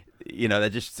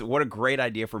just what a great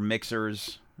idea for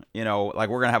mixers. Like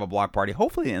we're gonna have a block party,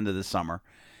 hopefully the end of this summer,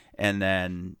 and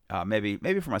then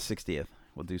maybe for my 60th.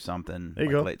 We'll do something There you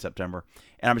like go. late September.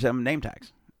 And I'm just having name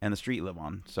tags and the street you live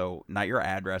on. So not your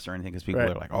address or anything, because people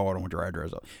Right. are like, oh, I don't want your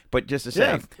address. But just to say,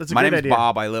 Yeah, that's a my great name idea. is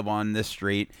Bob. I live on this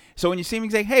street. So when you see me,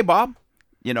 say, hey, Bob.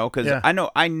 You know, because Yeah.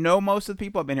 I know most of the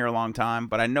people. I've been here a long time,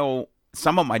 but I know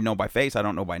some of them I know by face. I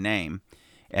don't know by name.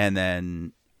 And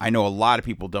then I know a lot of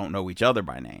people don't know each other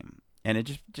by name. And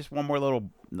it just one more little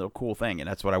cool thing. And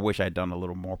that's what I wish I'd done a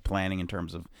little more planning in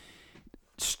terms of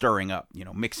stirring up,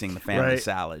 mixing the family Right.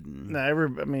 salad. And, No,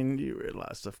 you had a lot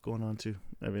of stuff going on too.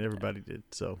 I mean, everybody did.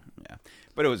 So yeah,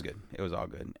 but it was good. It was all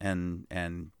good.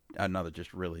 And another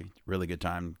just really, really good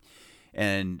time.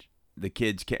 And the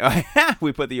kids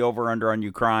we put the over-under on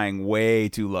you crying way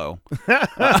too low.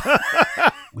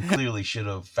 We clearly should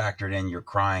have factored in your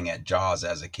crying at Jaws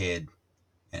as a kid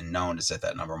and known to set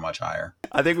that number much higher.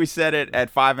 I think we set it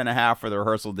at 5.5 for the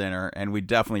rehearsal dinner, and we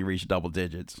definitely reached double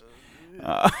digits.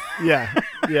 yeah.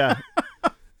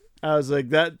 I was like,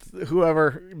 that.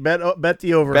 Whoever bet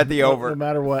the over. Bet the over. no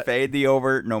matter what. Fade the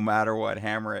over, no matter what.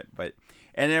 Hammer it.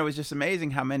 And it was just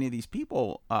amazing how many of these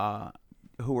people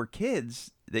who were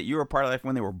kids that you were part of life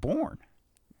when they were born.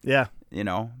 Yeah.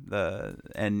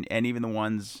 And even the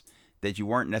ones that you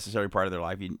weren't necessarily part of their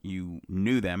life, you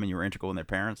knew them and you were integral in their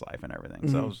parents' life and everything.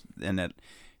 So it was, and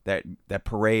that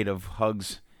parade of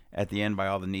hugs at the end by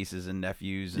all the nieces and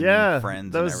nephews and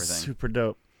friends that and was everything. super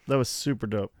dope. That was super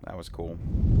dope. That was cool.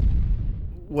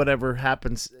 Whatever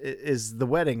happens is the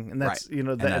wedding, and that's Right.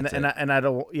 and I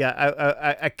don't. Yeah,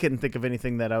 I couldn't think of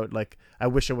anything that I would like. I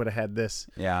wish I would have had this.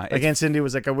 Yeah, Like Aunt Cindy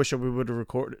was like, I wish we would have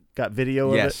got video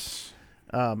of yes.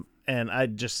 it. And I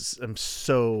just am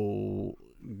so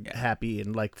happy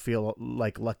and like feel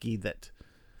like lucky that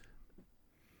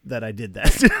I did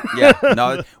that. Yeah,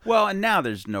 no. Well, and now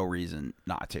there's no reason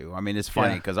not to. I mean, it's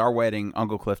funny Yeah. because our wedding,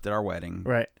 Uncle Cliff did our wedding,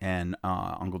 Right. And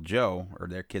Uncle Joe, or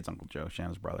their kid's Uncle Joe,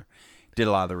 Shannon's brother, did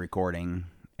a lot of the recording,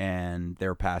 and they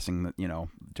were passing,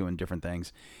 doing different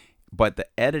things. But the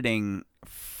editing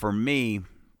for me,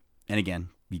 and again,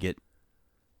 you get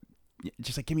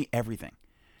just like give me everything.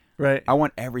 Right. I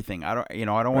want everything. I don't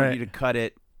want Right. you to cut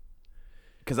it.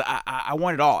 Because I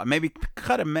want it all. Maybe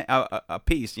cut a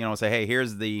piece, say, hey,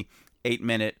 here's the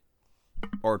 8-minute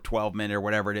or 12-minute or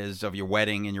whatever it is of your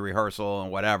wedding and your rehearsal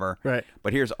and whatever. Right.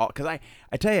 But here's all. Because I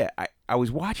tell you, I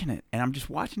was watching it, and I'm just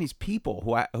watching these people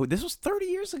who this was 30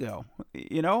 years ago,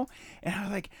 and I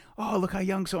was like, oh, look how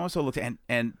young so-and-so looks.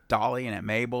 And Dolly and Aunt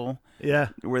Mabel Yeah.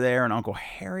 were there, and Uncle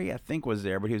Harry, I think, was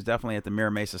there, but he was definitely at the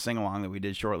Mira Mesa sing-along that we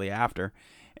did shortly after.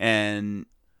 And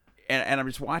I'm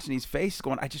just watching these faces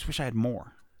going, I just wish I had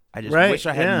more. I just Right, wish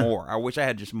I had yeah. more. I wish I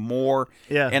had just more.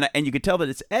 Yeah. And you could tell that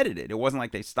it's edited. It wasn't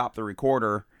like they stopped the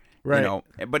recorder, Right.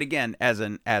 But again, as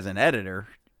an editor,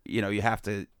 you have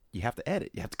to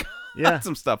edit. You have to cut Yeah.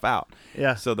 some stuff out.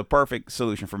 Yeah. So the perfect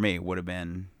solution for me would have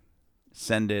been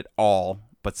send it all,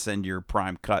 but send your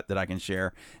prime cut that I can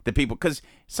share. The people, because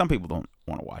some people don't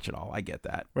want to watch it all. I get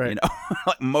that. Right.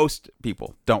 Like most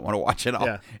people don't want to watch it all.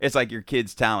 Yeah. It's like your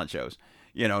kids' talent shows.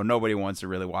 Nobody wants to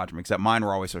really watch them, except mine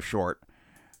were always so short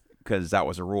because that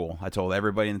was a rule. I told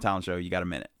everybody in the talent show, you got a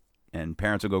minute. And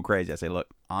parents would go crazy. I say, look,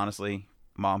 honestly,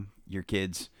 Mom, your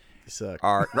kids You suck.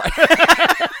 are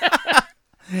right.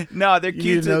 No, they're You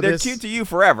cute. know They're this? cute to you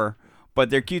forever, but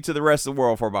they're cute to the rest of the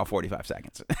world for about 45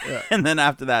 seconds. And then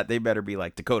after that, they better be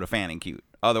like Dakota Fanning cute.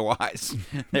 Otherwise,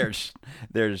 they're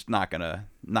just not gonna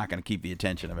keep the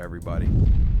attention of everybody.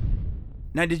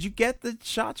 Now, did you get the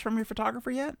shots from your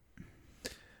photographer yet?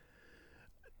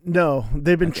 No,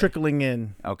 they've been trickling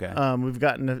in. Okay. We've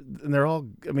gotten, and they're all.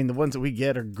 I mean, the ones that we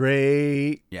get are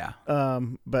great. Yeah.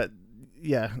 But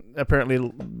yeah, apparently it'll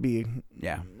be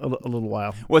Yeah. a little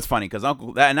while. Well, it's funny because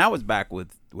that was back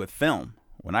with film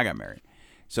when I got married.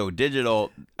 So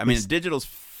digital, digital's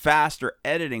faster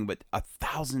editing, but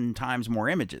 1,000 times more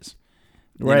images.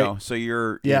 Right. So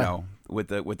you're, Yeah. with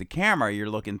the camera, you're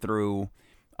looking through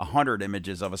 100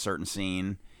 images of a certain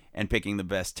scene and picking the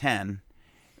best 10.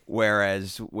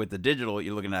 Whereas with the digital,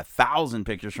 you're looking at 1,000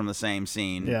 pictures from the same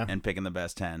scene Yeah. and picking the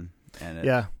best 10. And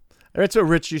Yeah. That's what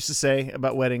Rich used to say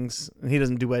about weddings. He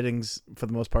doesn't do weddings for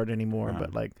the most part anymore, Uh-huh.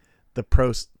 but like the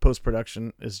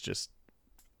post-production is just,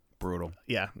 brutal.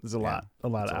 there's a lot of It's a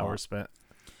lot. hours spent.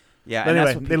 Yeah. But and that's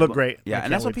anyway, what they look people- great. I Yeah. can't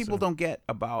And that's what wait people to- don't get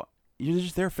about, you're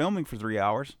just there filming for 3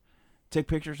 hours, take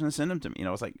pictures and send them to me.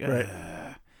 It's like, Right.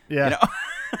 ugh. Yeah.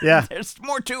 Yeah. There's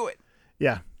more to it.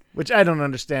 Yeah. Which I don't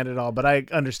understand at all, but I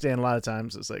understand a lot of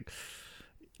times it's like,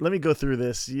 let me go through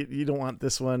this. You don't want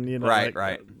this one, Right, like,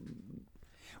 right.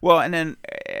 Well, and then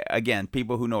again,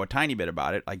 people who know a tiny bit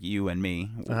about it, like you and me,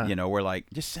 Uh-huh. we're like,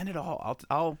 just send it all.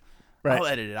 I'll Right.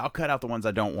 edit it. I'll cut out the ones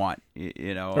I don't want. Right.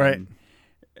 And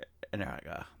they're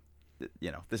like,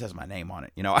 this has my name on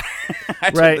it. I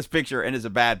took Right. this picture and it's a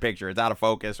bad picture. It's out of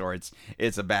focus, or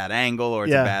it's a bad angle, or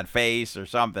it's Yeah. a bad face, or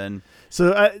something.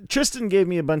 So Tristan gave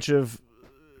me a bunch of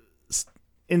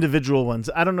individual ones.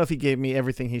 I don't know if he gave me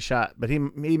everything he shot, but he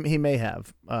may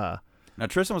have. Now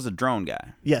Tristan was a drone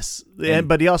guy. Yes, And-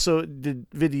 but he also did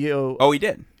video. Oh, he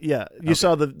did. Yeah, you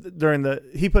saw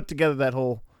he put together that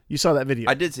whole. You saw that video.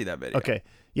 I did see that video. Okay,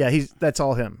 yeah, that's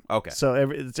all him. Okay. So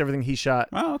it's everything he shot.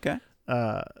 Oh, okay.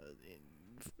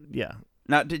 Yeah,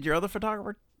 Now, did your other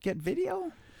photographer get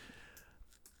video?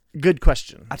 good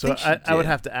question. I So think she I would did.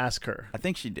 have to ask her. I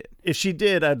think she did. If she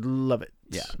did, I'd love it.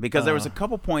 Yeah, because there was a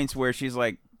couple points where she's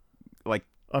like,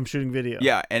 I'm shooting video.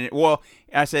 yeah, and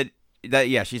I said that,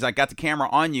 yeah, she's like, got the camera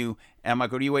on you, and I'm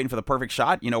like, what are you waiting for the perfect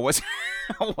shot? What's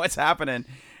what's happening?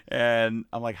 And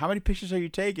I'm like, how many pictures are you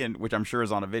taking? Which I'm sure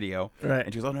is on a video. Right.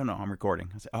 And she goes, oh, no, I'm recording.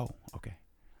 I said, oh, okay.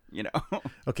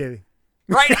 Okay.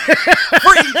 Right.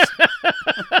 Freeze.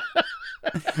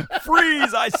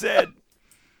 Freeze, I said.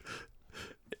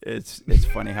 It's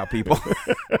funny how people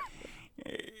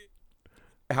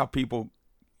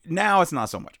now it's not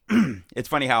so much. It's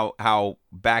funny how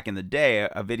back in the day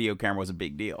a video camera was a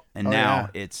big deal, and now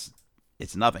it's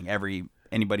nothing.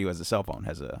 Anybody who has a cell phone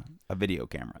has a video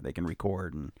camera. They can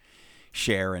record and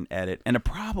share and edit. And the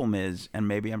problem is, and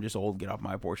maybe I'm just old, get off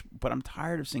my porch, but I'm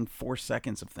tired of seeing 4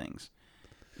 seconds of things.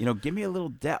 Give me a little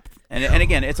depth. And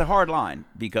again, it's a hard line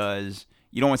because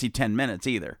you don't want to see 10 minutes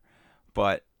either.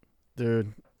 But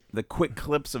Dude, the quick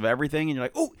clips of everything, and you're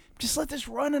like, oh, just let this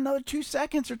run another 2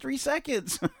 seconds or 3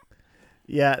 seconds.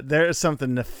 yeah, there is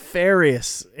something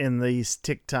nefarious in these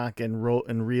TikTok and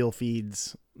reel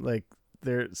feeds. Like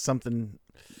there's something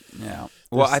Yeah.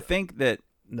 Well, I think that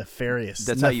nefarious.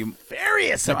 that's how you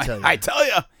nefarious. I tell you. I tell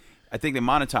you. I think they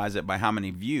monetize it by how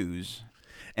many views.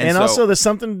 And so, also, there's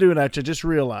something to do with that. I just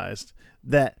realized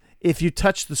that if you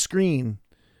touch the screen,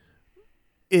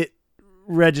 it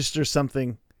registers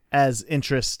something as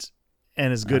interest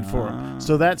and is good for them.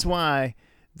 So that's why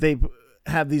they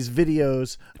have these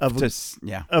videos of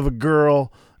of a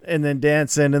girl and then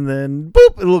dancing and then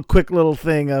boop, a little quick little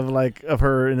thing of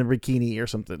her in a bikini or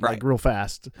something, like real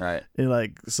fast. Right.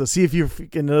 And so see if you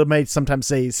can. It may sometimes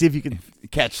say, see if you can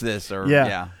catch this or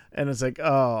yeah. And it's like,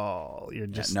 oh, you're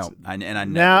just no. I never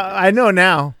now did. I know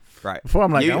now. Right. Before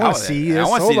I'm like, I want to see this.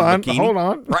 Hold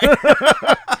on. Right.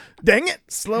 Dang it.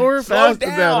 Slower, Slow faster.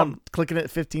 down. I'm clicking it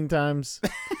 15 times.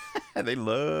 They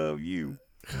love you.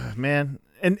 Man.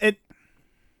 And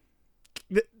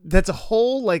that's a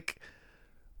whole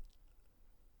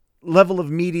level of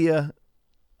media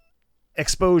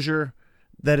exposure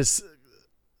that is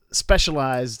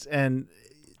specialized and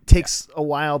takes a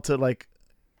while to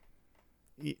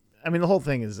I mean, the whole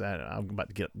thing is I'm about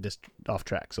to get just off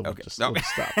track, so we'll just stop.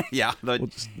 Yeah.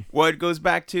 It goes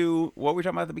back to what we were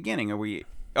talking about at the beginning.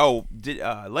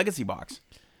 Legacy Box.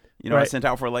 I sent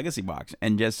out for a Legacy Box,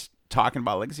 and just talking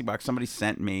about Legacy Box, somebody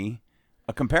sent me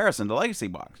a comparison to Legacy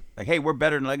Box. Like, hey, we're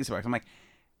better than Legacy Box. I'm like,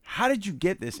 how did you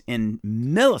get this in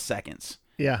milliseconds?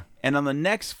 Yeah. And on the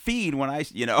next feed, when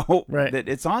that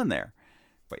it's on there.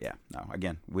 But yeah, no,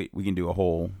 again, we can do a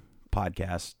whole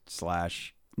podcast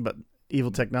 / but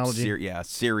evil technology.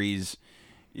 Series,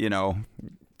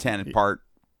 10 part,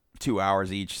 2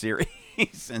 hours each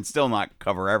series, and still not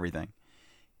cover everything.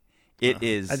 It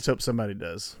is. I just hope somebody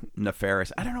does.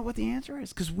 Nefarious. I don't know what the answer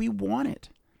is because we want it.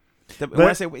 When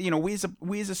I say, we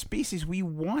as a species, we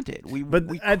want it.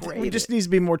 We just needs to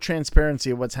be more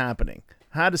transparency of what's happening.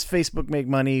 How does Facebook make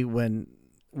money when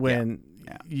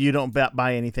you don't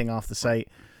buy anything off the site?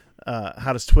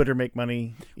 How does Twitter make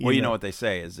money? You know what they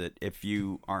say is that if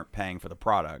you aren't paying for the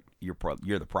product, you're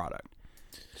the product.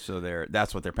 So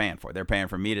that's what they're paying for. They're paying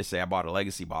for me to say I bought a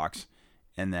Legacy Box,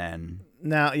 and then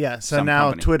now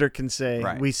company. Twitter can say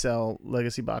we sell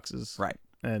Legacy Boxes, right,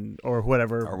 or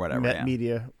whatever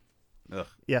media. Ugh.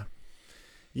 Yeah.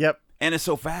 Yep. And it's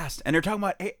so fast, and they're talking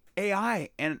about AI,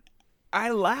 and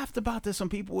I laughed about this when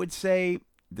people would say,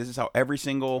 this is how every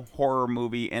single horror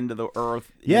movie, End of the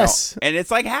Earth. Yes. And it's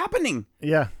happening.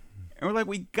 Yeah. And we're like,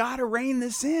 we got to rein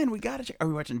this in. We got to check. Are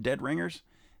we watching Dead Ringers?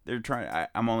 They're trying.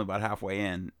 I'm only about halfway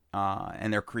in,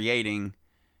 and they're creating.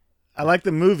 I like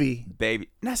the movie.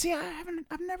 Baby. Now, see,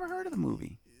 I've never heard of the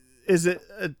movie. Is it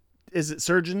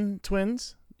surgeon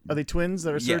twins? Are they twins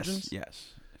that are surgeons?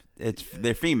 Yes.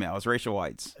 They're female. It's Rachel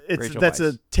Weisz. That's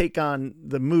a take on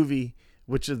the movie,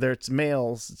 which is it's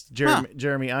males. It's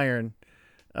Jeremy Iron,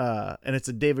 and it's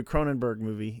a David Cronenberg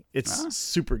movie. It's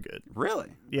super good.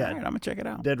 Really? Yeah. All right, I'm gonna check it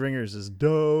out. Dead Ringers is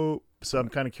dope. So I'm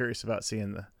kind of curious about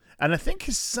seeing and I think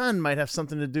his son might have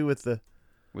something to do with the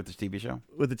TV show.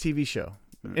 With the TV show.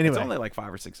 Anyway, It's only like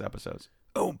 5 or 6 episodes.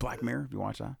 Oh, Black Mirror. Have you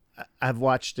watched that? I've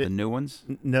watched The it. new ones?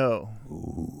 No.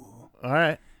 All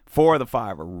right. 4 of the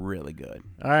 5 are really good.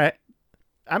 All right.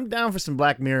 I'm down for some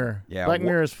Black Mirror. Yeah, Black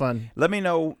Mirror is fun. Let me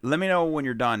know when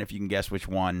you're done if you can guess which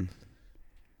one.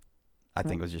 I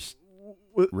think was just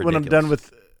When I'm ridiculous. done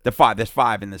with, the 5. There's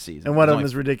 5 in the season. and one There's of them only-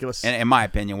 is ridiculous. And in my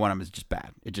opinion, one of them is just bad.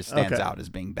 It just stands Okay. out as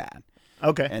being bad.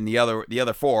 Okay. And the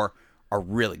other 4 are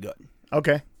really good.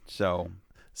 Okay. So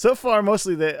So far,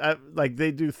 mostly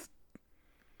they do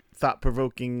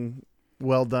thought-provoking,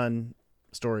 well-done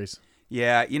stories.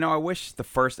 yeah, I wish the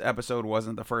first episode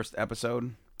wasn't the first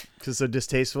episode. Because it's so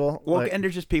distasteful. Well, Like- and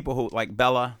there's just people who like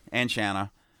Bella and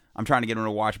Shanna. I'm trying to get them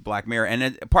to watch Black Mirror,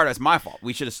 and part of it's my fault.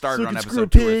 We should have started So on you can screw a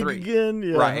episode 2 or pig 3. again?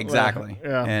 Yeah, right, well, exactly.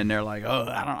 yeah. And they're like, "Oh,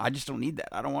 I just don't need that.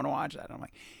 I don't want to watch that." I'm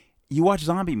like, you watch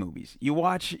zombie movies. You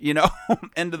watch,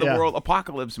 end of the Yeah. world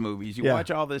apocalypse movies. You Yeah.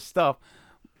 watch all this stuff.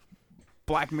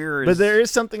 Black Mirror is. But there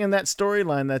is something in that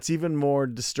storyline that's even more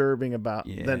disturbing about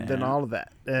than Yeah. all of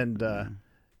that, and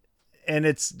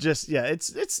it's just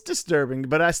it's disturbing.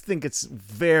 But I think it's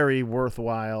very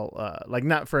worthwhile. Like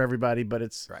not for everybody, but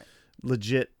it's Right.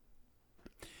 legit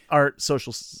art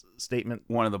social statement.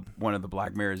 one of the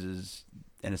Black Mirrors is,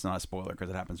 and it's not a spoiler because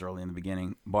it happens early in the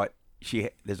beginning, but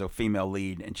there's a female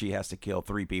lead and she has to kill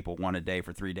 3 people one a day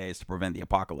for 3 days to prevent the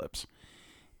apocalypse.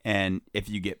 And if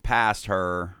you get past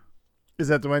her, Is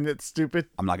that the one that's stupid?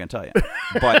 I'm not going to tell you,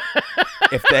 but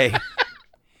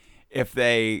if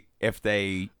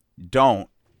they don't,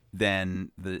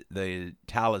 then the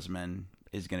talisman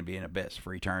is going to be an abyss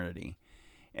for eternity.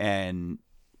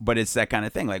 But it's that kind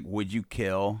of thing. Like, would you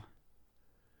kill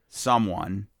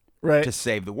someone Right. to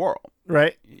save the world?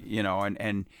 Right.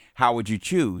 And how would you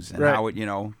choose? And Right. how would,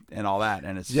 and all that.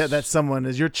 And it's Yeah, that someone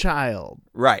is your child.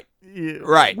 right. Yeah.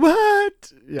 Right.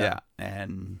 What? Yeah.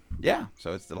 And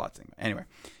so it's the lots thing. Anyway,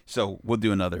 so we'll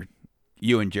do another,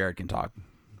 you and Jared can talk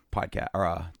podcast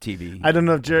or TV. I don't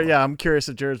know if Jared. Yeah, I'm curious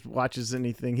if Jared watches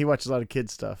anything. He watches a lot of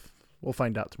kids stuff. We'll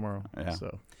find out tomorrow. Yeah.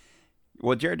 So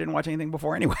Well, Jared didn't watch anything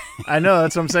before anyway. I know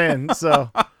that's what I'm saying.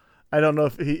 So I don't know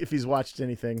if he's watched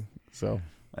anything. So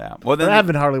Yeah. Well, but then I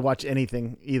haven't hardly watched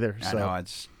anything either. I So know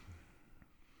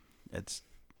it's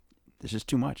just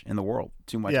too much in the world.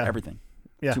 Too much Yeah. everything.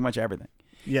 Yeah. Too much everything.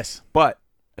 yes, But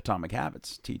Atomic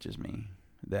Habits teaches me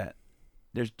that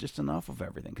there's just enough of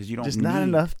everything because you don't just need, not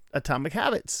enough Atomic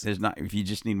Habits. There's not if you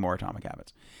just need more Atomic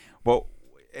Habits. Well,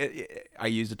 I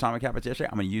used Atomic Habits yesterday.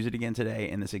 I'm going to use it again today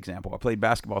in this example. I played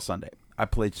basketball Sunday. I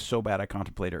played so bad I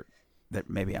contemplated that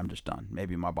maybe I'm just done.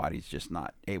 Maybe my body's just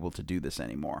not able to do this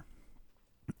anymore.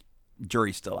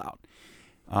 Jury's still out.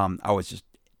 I was just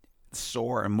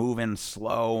sore and moving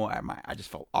slow. I just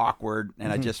felt awkward,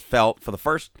 and I just felt for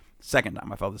the second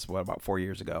time. I felt this about 4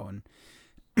 years ago,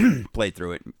 and played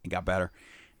through it and got better.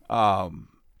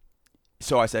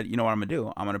 So I said, you know what I'm gonna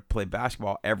do? I'm gonna play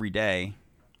basketball every day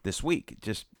this week,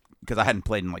 just because I hadn't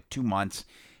played in like 2 months,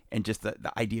 and just the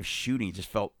idea of shooting just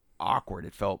felt awkward.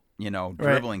 It felt,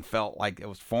 dribbling felt like it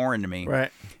was foreign to me.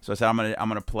 Right. So I said, I'm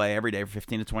gonna play every day for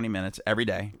 15 to 20 minutes every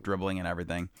day, dribbling and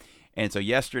everything. And so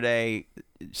yesterday,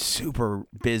 super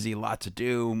busy, lot to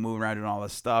do, moving around doing all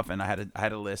this stuff, and I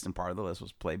had a list, and part of the list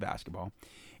was play basketball.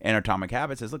 And Atomic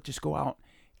Habits says, look, just go out,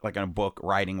 like in a book,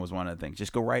 writing was one of the things.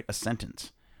 Just go write a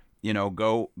sentence.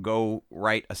 Go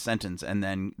write a sentence, and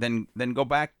then go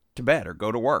back to bed or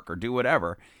go to work or do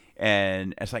whatever.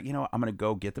 And it's like, I'm gonna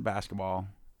go get the basketball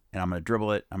and I'm gonna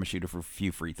dribble it. I'm gonna shoot it for a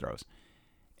few free throws.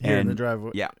 Here in And the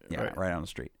driveway. Yeah, right on the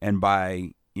street. And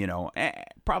by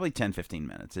probably 10, 15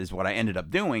 minutes is what I ended up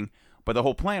doing. But the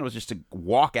whole plan was just to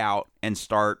walk out and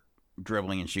start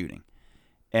dribbling and shooting.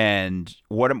 And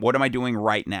what am I doing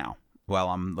right now? Well,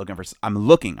 I'm not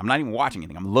even watching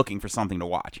anything. I'm looking for something to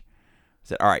watch. I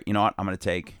said, all right, you know what? I'm going to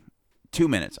take 2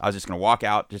 minutes. I was just going to walk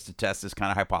out just to test this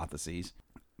kind of hypotheses.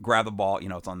 Grab the ball,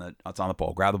 it's on the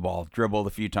pole. Grab the ball, dribbled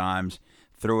a few times,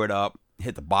 threw it up,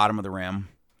 hit the bottom of the rim,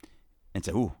 and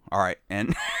said, ooh, all right.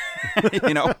 And,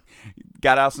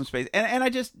 got out some space. And I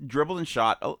just dribbled and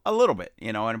shot a little bit,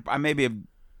 and I maybe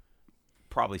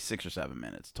probably 6 or 7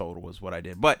 minutes total was what I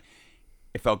did. But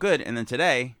it felt good. And then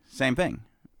today, same thing,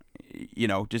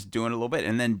 just doing a little bit.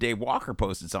 And then Dave Walker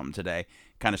posted something today,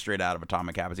 kind of straight out of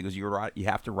Atomic Habits. He goes, you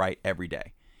have to write every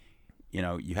day.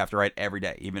 You have to write every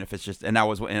day, even if it's just, and that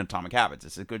was in Atomic Habits.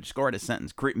 It's a good, just go write a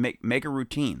sentence, make a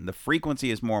routine. The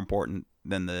frequency is more important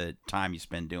than the time you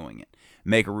spend doing it.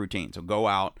 Make a routine. So go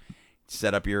out,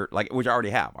 set up which I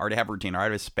already have. I already have a routine. I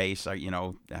already have a space. I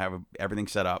have everything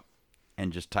set up,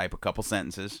 and just type a couple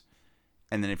sentences.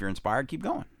 And then if you're inspired, keep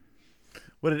going.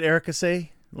 What did Erica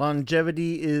say?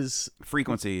 Longevity is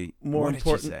Frequency. more what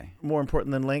important. Did she say? More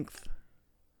important than length.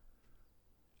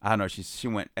 I don't know. She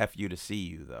went F you to see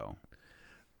you though.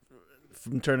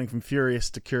 From turning from furious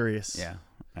to curious. Yeah,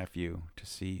 F you to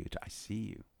see you. I see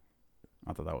you.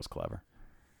 I thought that was clever.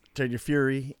 Turn your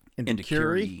fury into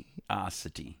curie.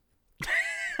 Curiosity.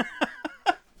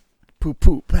 Poop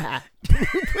poop.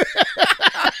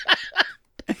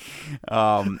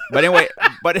 But anyway,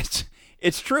 but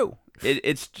it's true.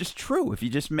 It's just true. If you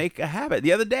just make a habit.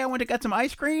 The other day I went to get some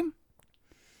ice cream.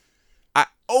 I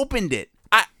opened it.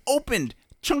 I opened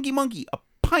Chunky Monkey, a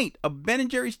pint of Ben &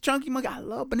 Jerry's Chunky Monkey. I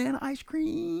love banana ice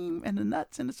cream and the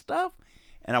nuts and the stuff.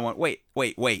 And I went, wait.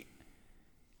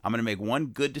 I'm going to make one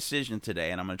good decision today,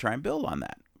 and I'm going to try and build on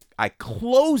that. I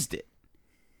closed it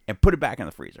and put it back in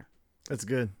the freezer. That's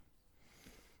good.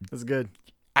 That's good.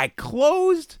 I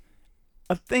closed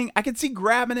a thing. I could see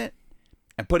grabbing it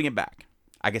and putting it back.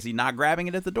 I could see not grabbing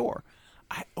it at the door.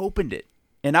 I opened it,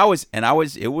 and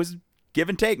it was give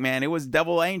and take, man. It was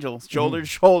devil angel, shoulder to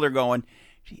shoulder going,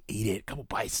 eat it. A couple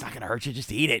bites. It's not going to hurt you.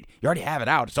 Just eat it. You already have it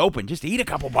out. It's open. Just eat a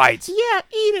couple bites. Yeah,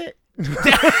 eat it.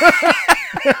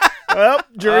 Well,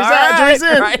 jury's out. Jury's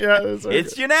in. Right. Yeah,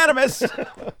 it's unanimous.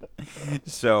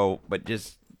 So, but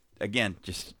just, again,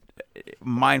 just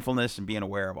mindfulness and being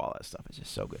aware of all that stuff is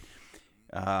just so good.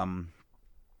 So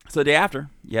the day after,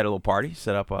 you had a little party,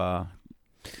 set up.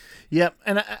 Yep,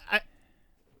 and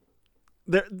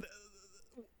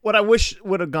what I wish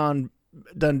would have done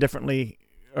differently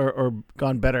or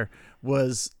gone better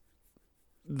was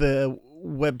the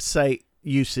website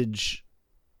usage.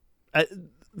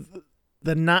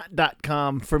 The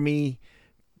knot.com for me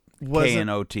wasn't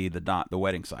KNOT, the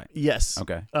wedding site. Yes.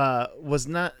 Okay. Was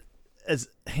not as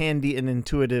handy and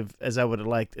intuitive as I would have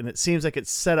liked, and it seems like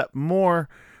it's set up more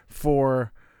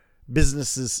for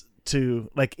businesses to,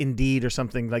 like Indeed or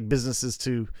something, like businesses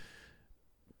to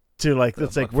like,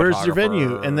 it's like, where's your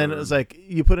venue? And then it was like,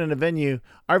 you put in a venue.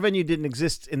 Our venue didn't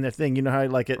exist in their thing. You know how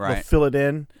like they'll fill it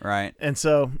in, right? And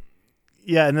so,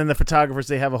 yeah, and then the photographers,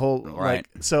 they have a whole right.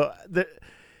 Like, so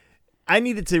I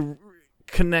needed to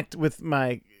connect with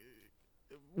my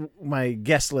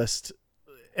guest list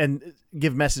and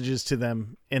give messages to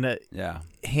them in a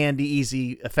handy,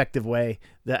 easy, effective way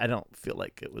that I don't feel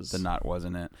like it was. The knot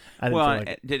wasn't it? I didn't feel like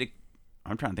it. Did it?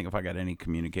 I'm trying to think if I got any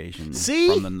communication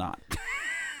from from the knot.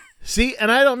 See,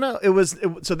 and I don't know.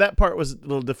 So that part was a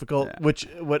little difficult, which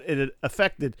what it had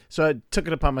affected. So I took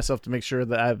it upon myself to make sure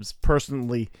that I was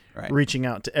personally reaching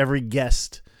out to every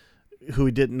guest who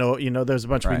we didn't know. You know, there's a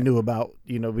bunch we knew about.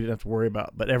 You know, we didn't have to worry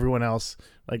about, but everyone else,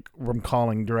 like, I'm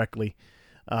calling directly,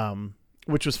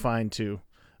 which was fine too.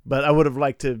 But I would have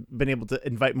liked to been able to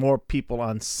invite more people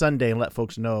on Sunday and let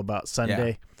folks know about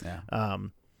Sunday. Yeah.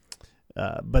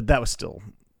 But that was still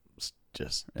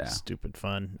just stupid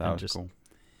fun. That was cool.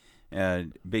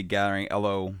 Big gathering.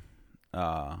 LO.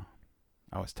 I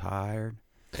was tired.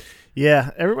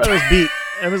 Yeah, everybody was beat.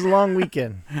 It was a long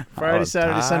weekend. Friday,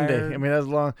 Saturday, tired. Sunday. I mean, that was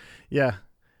long. Yeah.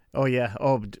 Oh yeah.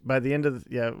 Oh, by the end of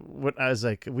what I was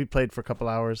like, we played for a couple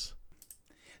hours.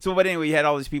 So, but anyway, you had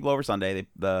all these people over Sunday.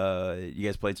 You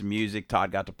guys played some music.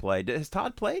 Todd got to play. Has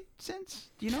Todd played since?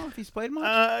 Do you know if he's played much?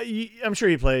 I'm sure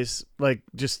he plays, like,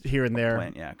 just here and there.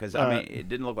 Playing, yeah, because I mean, it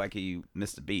didn't look like he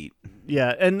missed a beat.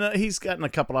 Yeah, and he's gotten a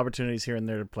couple opportunities here and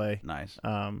there to play. Nice.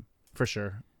 For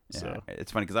sure. Yeah. So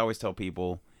It's funny because I always tell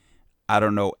people, I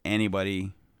don't know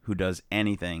anybody who does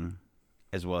anything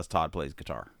as well as Todd plays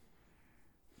guitar.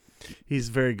 He's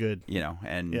very good. You know,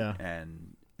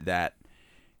 and that.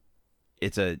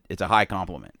 It's a high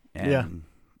compliment, and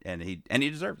he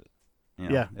deserves it. You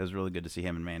know, it was really good to see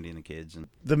him and Mandy and the kids. And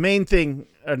the main thing,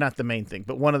 or not the main thing,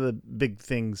 but one of the big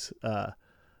things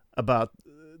about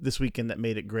this weekend that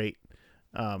made it great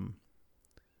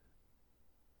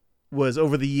was,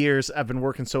 over the years I've been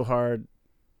working so hard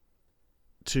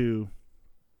to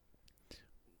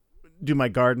do my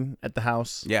garden at the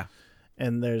house. Yeah,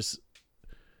 and there's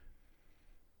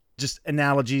just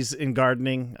analogies in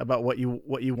gardening about what you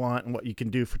want and what you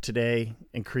can do for today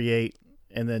and create,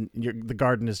 and then the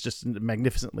garden is just a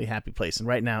magnificently happy place. And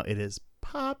right now it is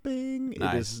popping.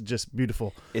 Nice. It is just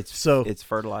beautiful. It's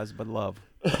fertilized by love.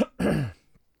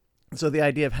 So the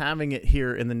idea of having it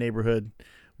here in the neighborhood,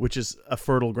 which is a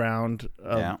fertile ground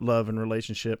of love and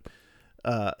relationship,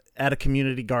 at a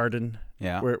community garden,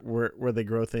 where they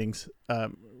grow things,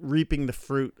 reaping the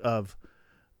fruit of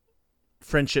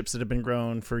friendships that have been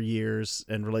grown for years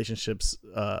and relationships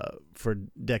for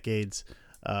decades.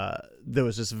 There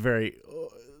was this very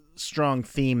strong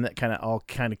theme that kind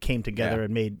of came together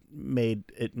and made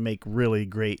it make really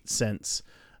great sense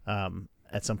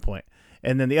at some point.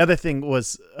 And then the other thing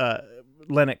was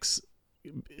Lennox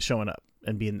showing up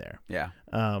and being there. Yeah.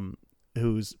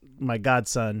 Who's my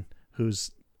godson,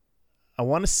 who's, I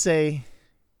want to say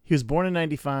He was born in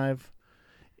 95,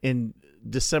 in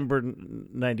December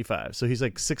 95. So he's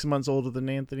like 6 months older than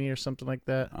Anthony or something like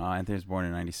that. Anthony was born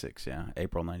in 96, yeah.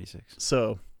 April 96.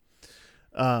 So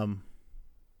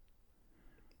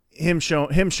him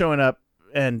showing up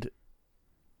and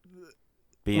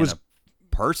Being was a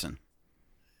person.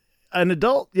 an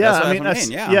adult, yeah. That's I what mean, I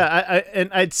mean,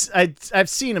 yeah. I've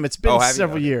seen him. It's been have you?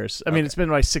 several Okay. years. I mean, it's been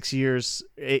like 6 years.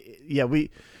 Yeah, we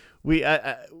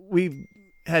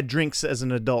had drinks as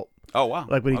an adult. Oh wow!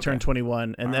 Like when he Okay. turned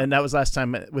 21, and All then that was last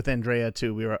time with Andrea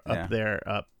too. We were up Yeah.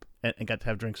 there and got to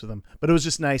have drinks with him. But it was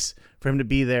just nice for him to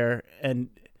be there, and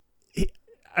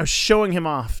I was showing him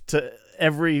off to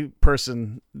every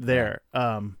person there,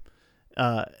 and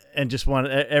just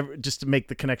wanted just to make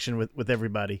the connection with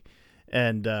everybody.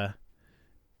 And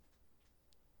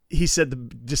he said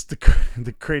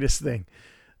the greatest thing.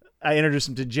 I introduced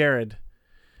him to Jared,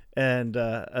 and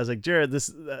I was like, Jared, this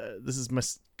is my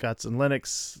Scots and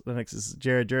Lennox. Lennox is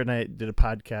Jared. Jared and I did a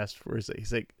podcast where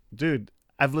he's like, dude,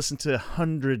 I've listened to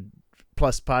 100+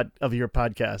 of your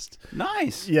podcast.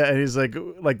 Nice. Yeah, and he's like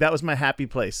that was my happy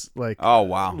place. Like, oh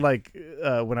wow. Like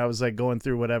when I was like going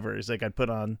through whatever, he's like I'd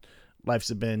put on Life's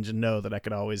a Binge and know that I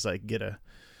could always like get a.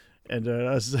 And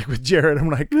I was like with Jared, I'm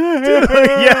like, dude,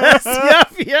 yes,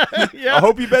 yeah. I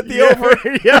hope you bet the over.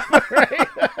 Yeah, right.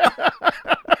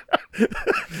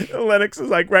 Lennox is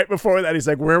like right before that. He's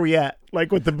like, "Where are we at?"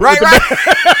 Like with the Right.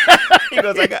 He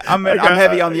goes like, "I'm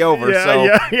heavy on the over." Yeah, so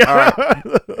yeah. All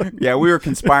right. Yeah, we were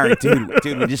conspiring, dude.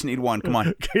 We just need one. Come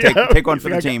on, pick one for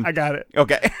the team. I got it.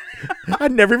 Okay.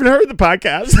 I'd never even heard the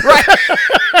podcast. Right.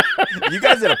 You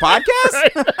guys did a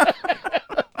podcast?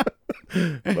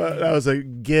 But that was a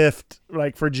gift,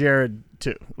 like for Jared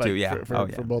too. Like yeah.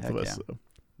 for both of us. Yeah. So.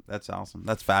 That's awesome.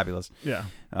 That's fabulous. Yeah.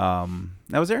 Now,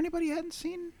 was there anybody you hadn't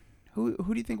seen? Who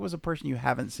do you think was a person you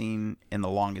haven't seen in the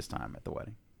longest time at the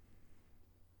wedding?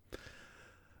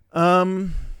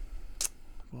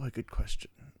 Boy, good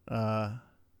question.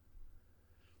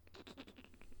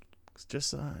 It's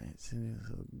just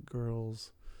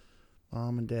girls,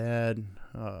 mom and dad,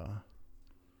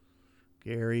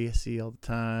 Gary I see all the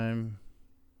time.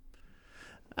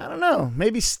 I don't know.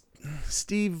 Maybe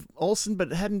Steve Olson,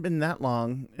 but it hadn't been that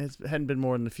long. It hadn't been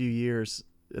more than a few years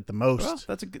at the most. Well,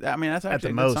 that's that's actually at the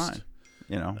a good most. sign.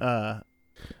 You know,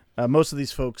 most of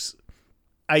these folks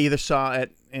I either saw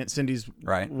at Aunt Cindy's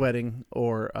Right. wedding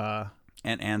or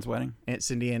Aunt Anne's wedding. Aunt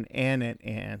Cindy and Aunt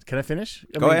Anne. Can I finish?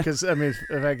 Go ahead. Because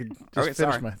if I could just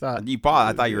finish my thought. You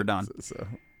paused. I thought you were done. So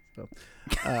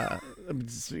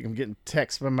I'm getting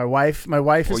texts from my wife. My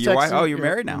wife is your wife? texting. Oh, you're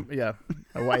married now. Yeah,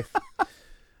 my wife.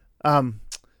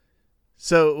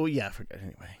 So yeah, I forgot.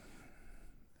 Anyway,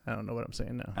 I don't know what I'm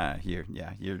saying now.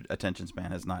 Your attention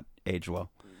span has not aged well,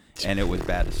 and it was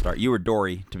bad to start. You were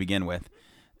Dory to begin with.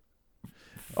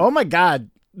 Oh my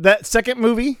God, that second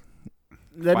movie.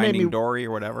 That Finding made me Dory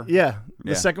or whatever. Yeah,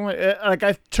 the second one. Like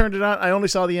I turned it on. I only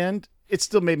saw the end. It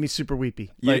still made me super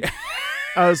weepy. Like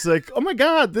I was like, oh my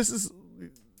God, this is.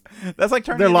 That's like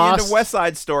turning They're into lost. West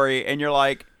Side Story, and you're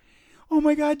like, oh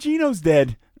my God, Gino's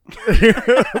dead.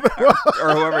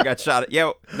 Or whoever got shot at.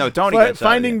 Yeah, no, Tony got shot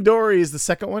Finding Dory is the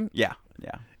second one. Yeah.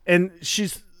 And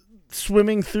she's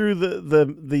swimming through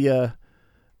the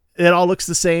it all looks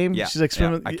the same. Yeah, She's like yeah,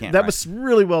 swimming. I can't, that right. was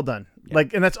really well done. Yeah.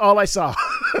 Like, and that's all I saw.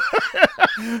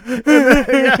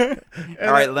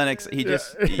 All right, Lennox. He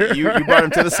just you brought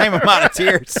him to the same amount of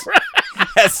tears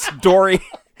as Dory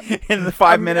in the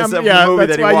 5 minutes of the movie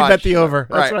that he that's why watched. you bet the over.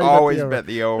 That's Right, why you always bet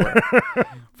the over.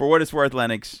 For what it's worth,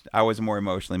 Lennox, I was more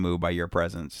emotionally moved by your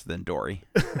presence than Dory.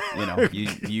 You know,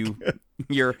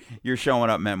 you're showing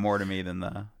up meant more to me than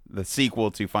the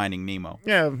sequel to Finding Nemo.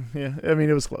 Yeah. I mean,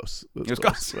 it was close. It was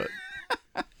close.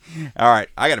 But All right,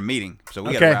 I got a meeting, so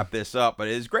we got to Okay. wrap this up. But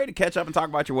it's great to catch up and talk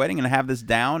about your wedding and have this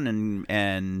down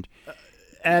and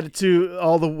add it to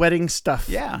all the wedding stuff.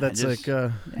 yeah, That's just,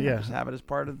 like just have it as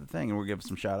part of the thing, and we'll give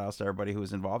some shout outs to everybody who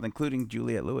was involved, including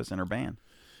Juliette Lewis and her band,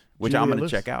 which I'm Juliette going to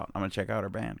Lewis. check out. I'm going to check out her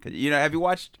band. 'Cause, have you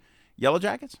watched Yellow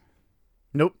Jackets?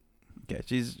 Nope. Okay,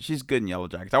 she's good in Yellow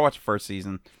Jackets. I watched the first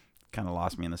season, kind of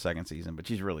lost me in the second season, but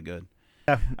she's really good.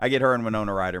 Yeah. I get her and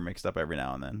Winona Ryder mixed up every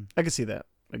now and then. I can see that.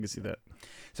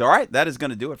 So, all right, that is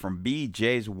going to do it from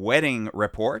BJ's Wedding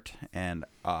Report. And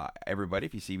everybody,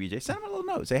 if you see BJ, send him a little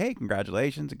note. Say, hey,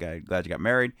 congratulations. Glad you got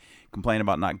married. Complain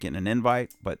about not getting an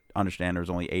invite, but understand there's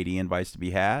only 80 invites to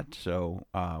be had. So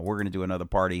we're going to do another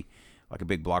party, like a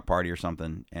big block party or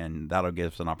something, and that'll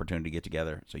give us an opportunity to get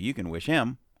together. So you can wish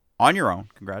him on your own.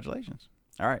 Congratulations.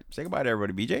 All right, say goodbye to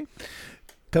everybody, BJ.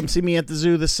 Come see me at the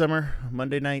zoo this summer,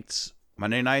 Monday nights.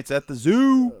 Monday nights at the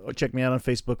zoo. Check me out on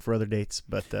Facebook for other dates.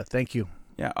 But thank you.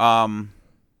 Yeah.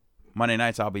 Monday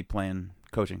nights I'll be playing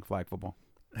coaching flag football.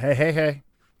 Hey.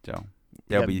 So Yeah,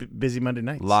 there'll be busy Monday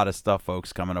nights. a lot of stuff,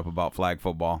 folks, coming up about flag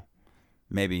football.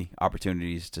 Maybe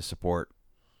opportunities to support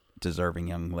deserving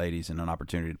young ladies and an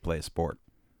opportunity to play a sport.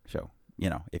 So,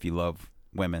 if you love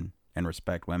women and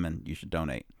respect women, you should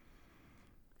donate.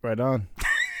 Right on.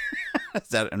 Is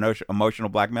that emotional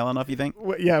blackmail enough, you think?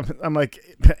 Well, yeah, I'm like,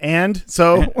 and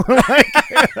so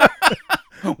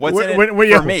What's in it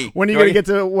for me? When are you going to get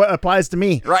to what applies to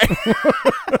me? Right.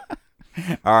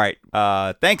 All right.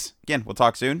 Thanks. Again, we'll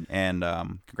talk soon. And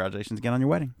congratulations again on your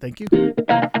wedding. Thank you.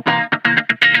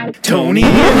 Tony.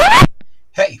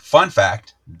 Hey, fun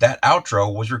fact, that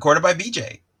outro was recorded by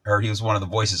BJ. I heard he was one of the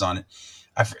voices on it.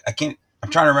 I'm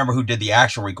trying to remember who did the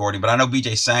actual recording, but I know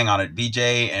BJ sang on it.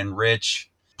 BJ and Rich.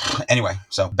 Anyway,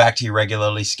 so back to your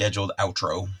regularly scheduled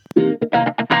outro.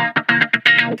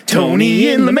 Tony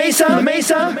in the Mesa.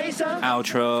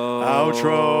 Outro.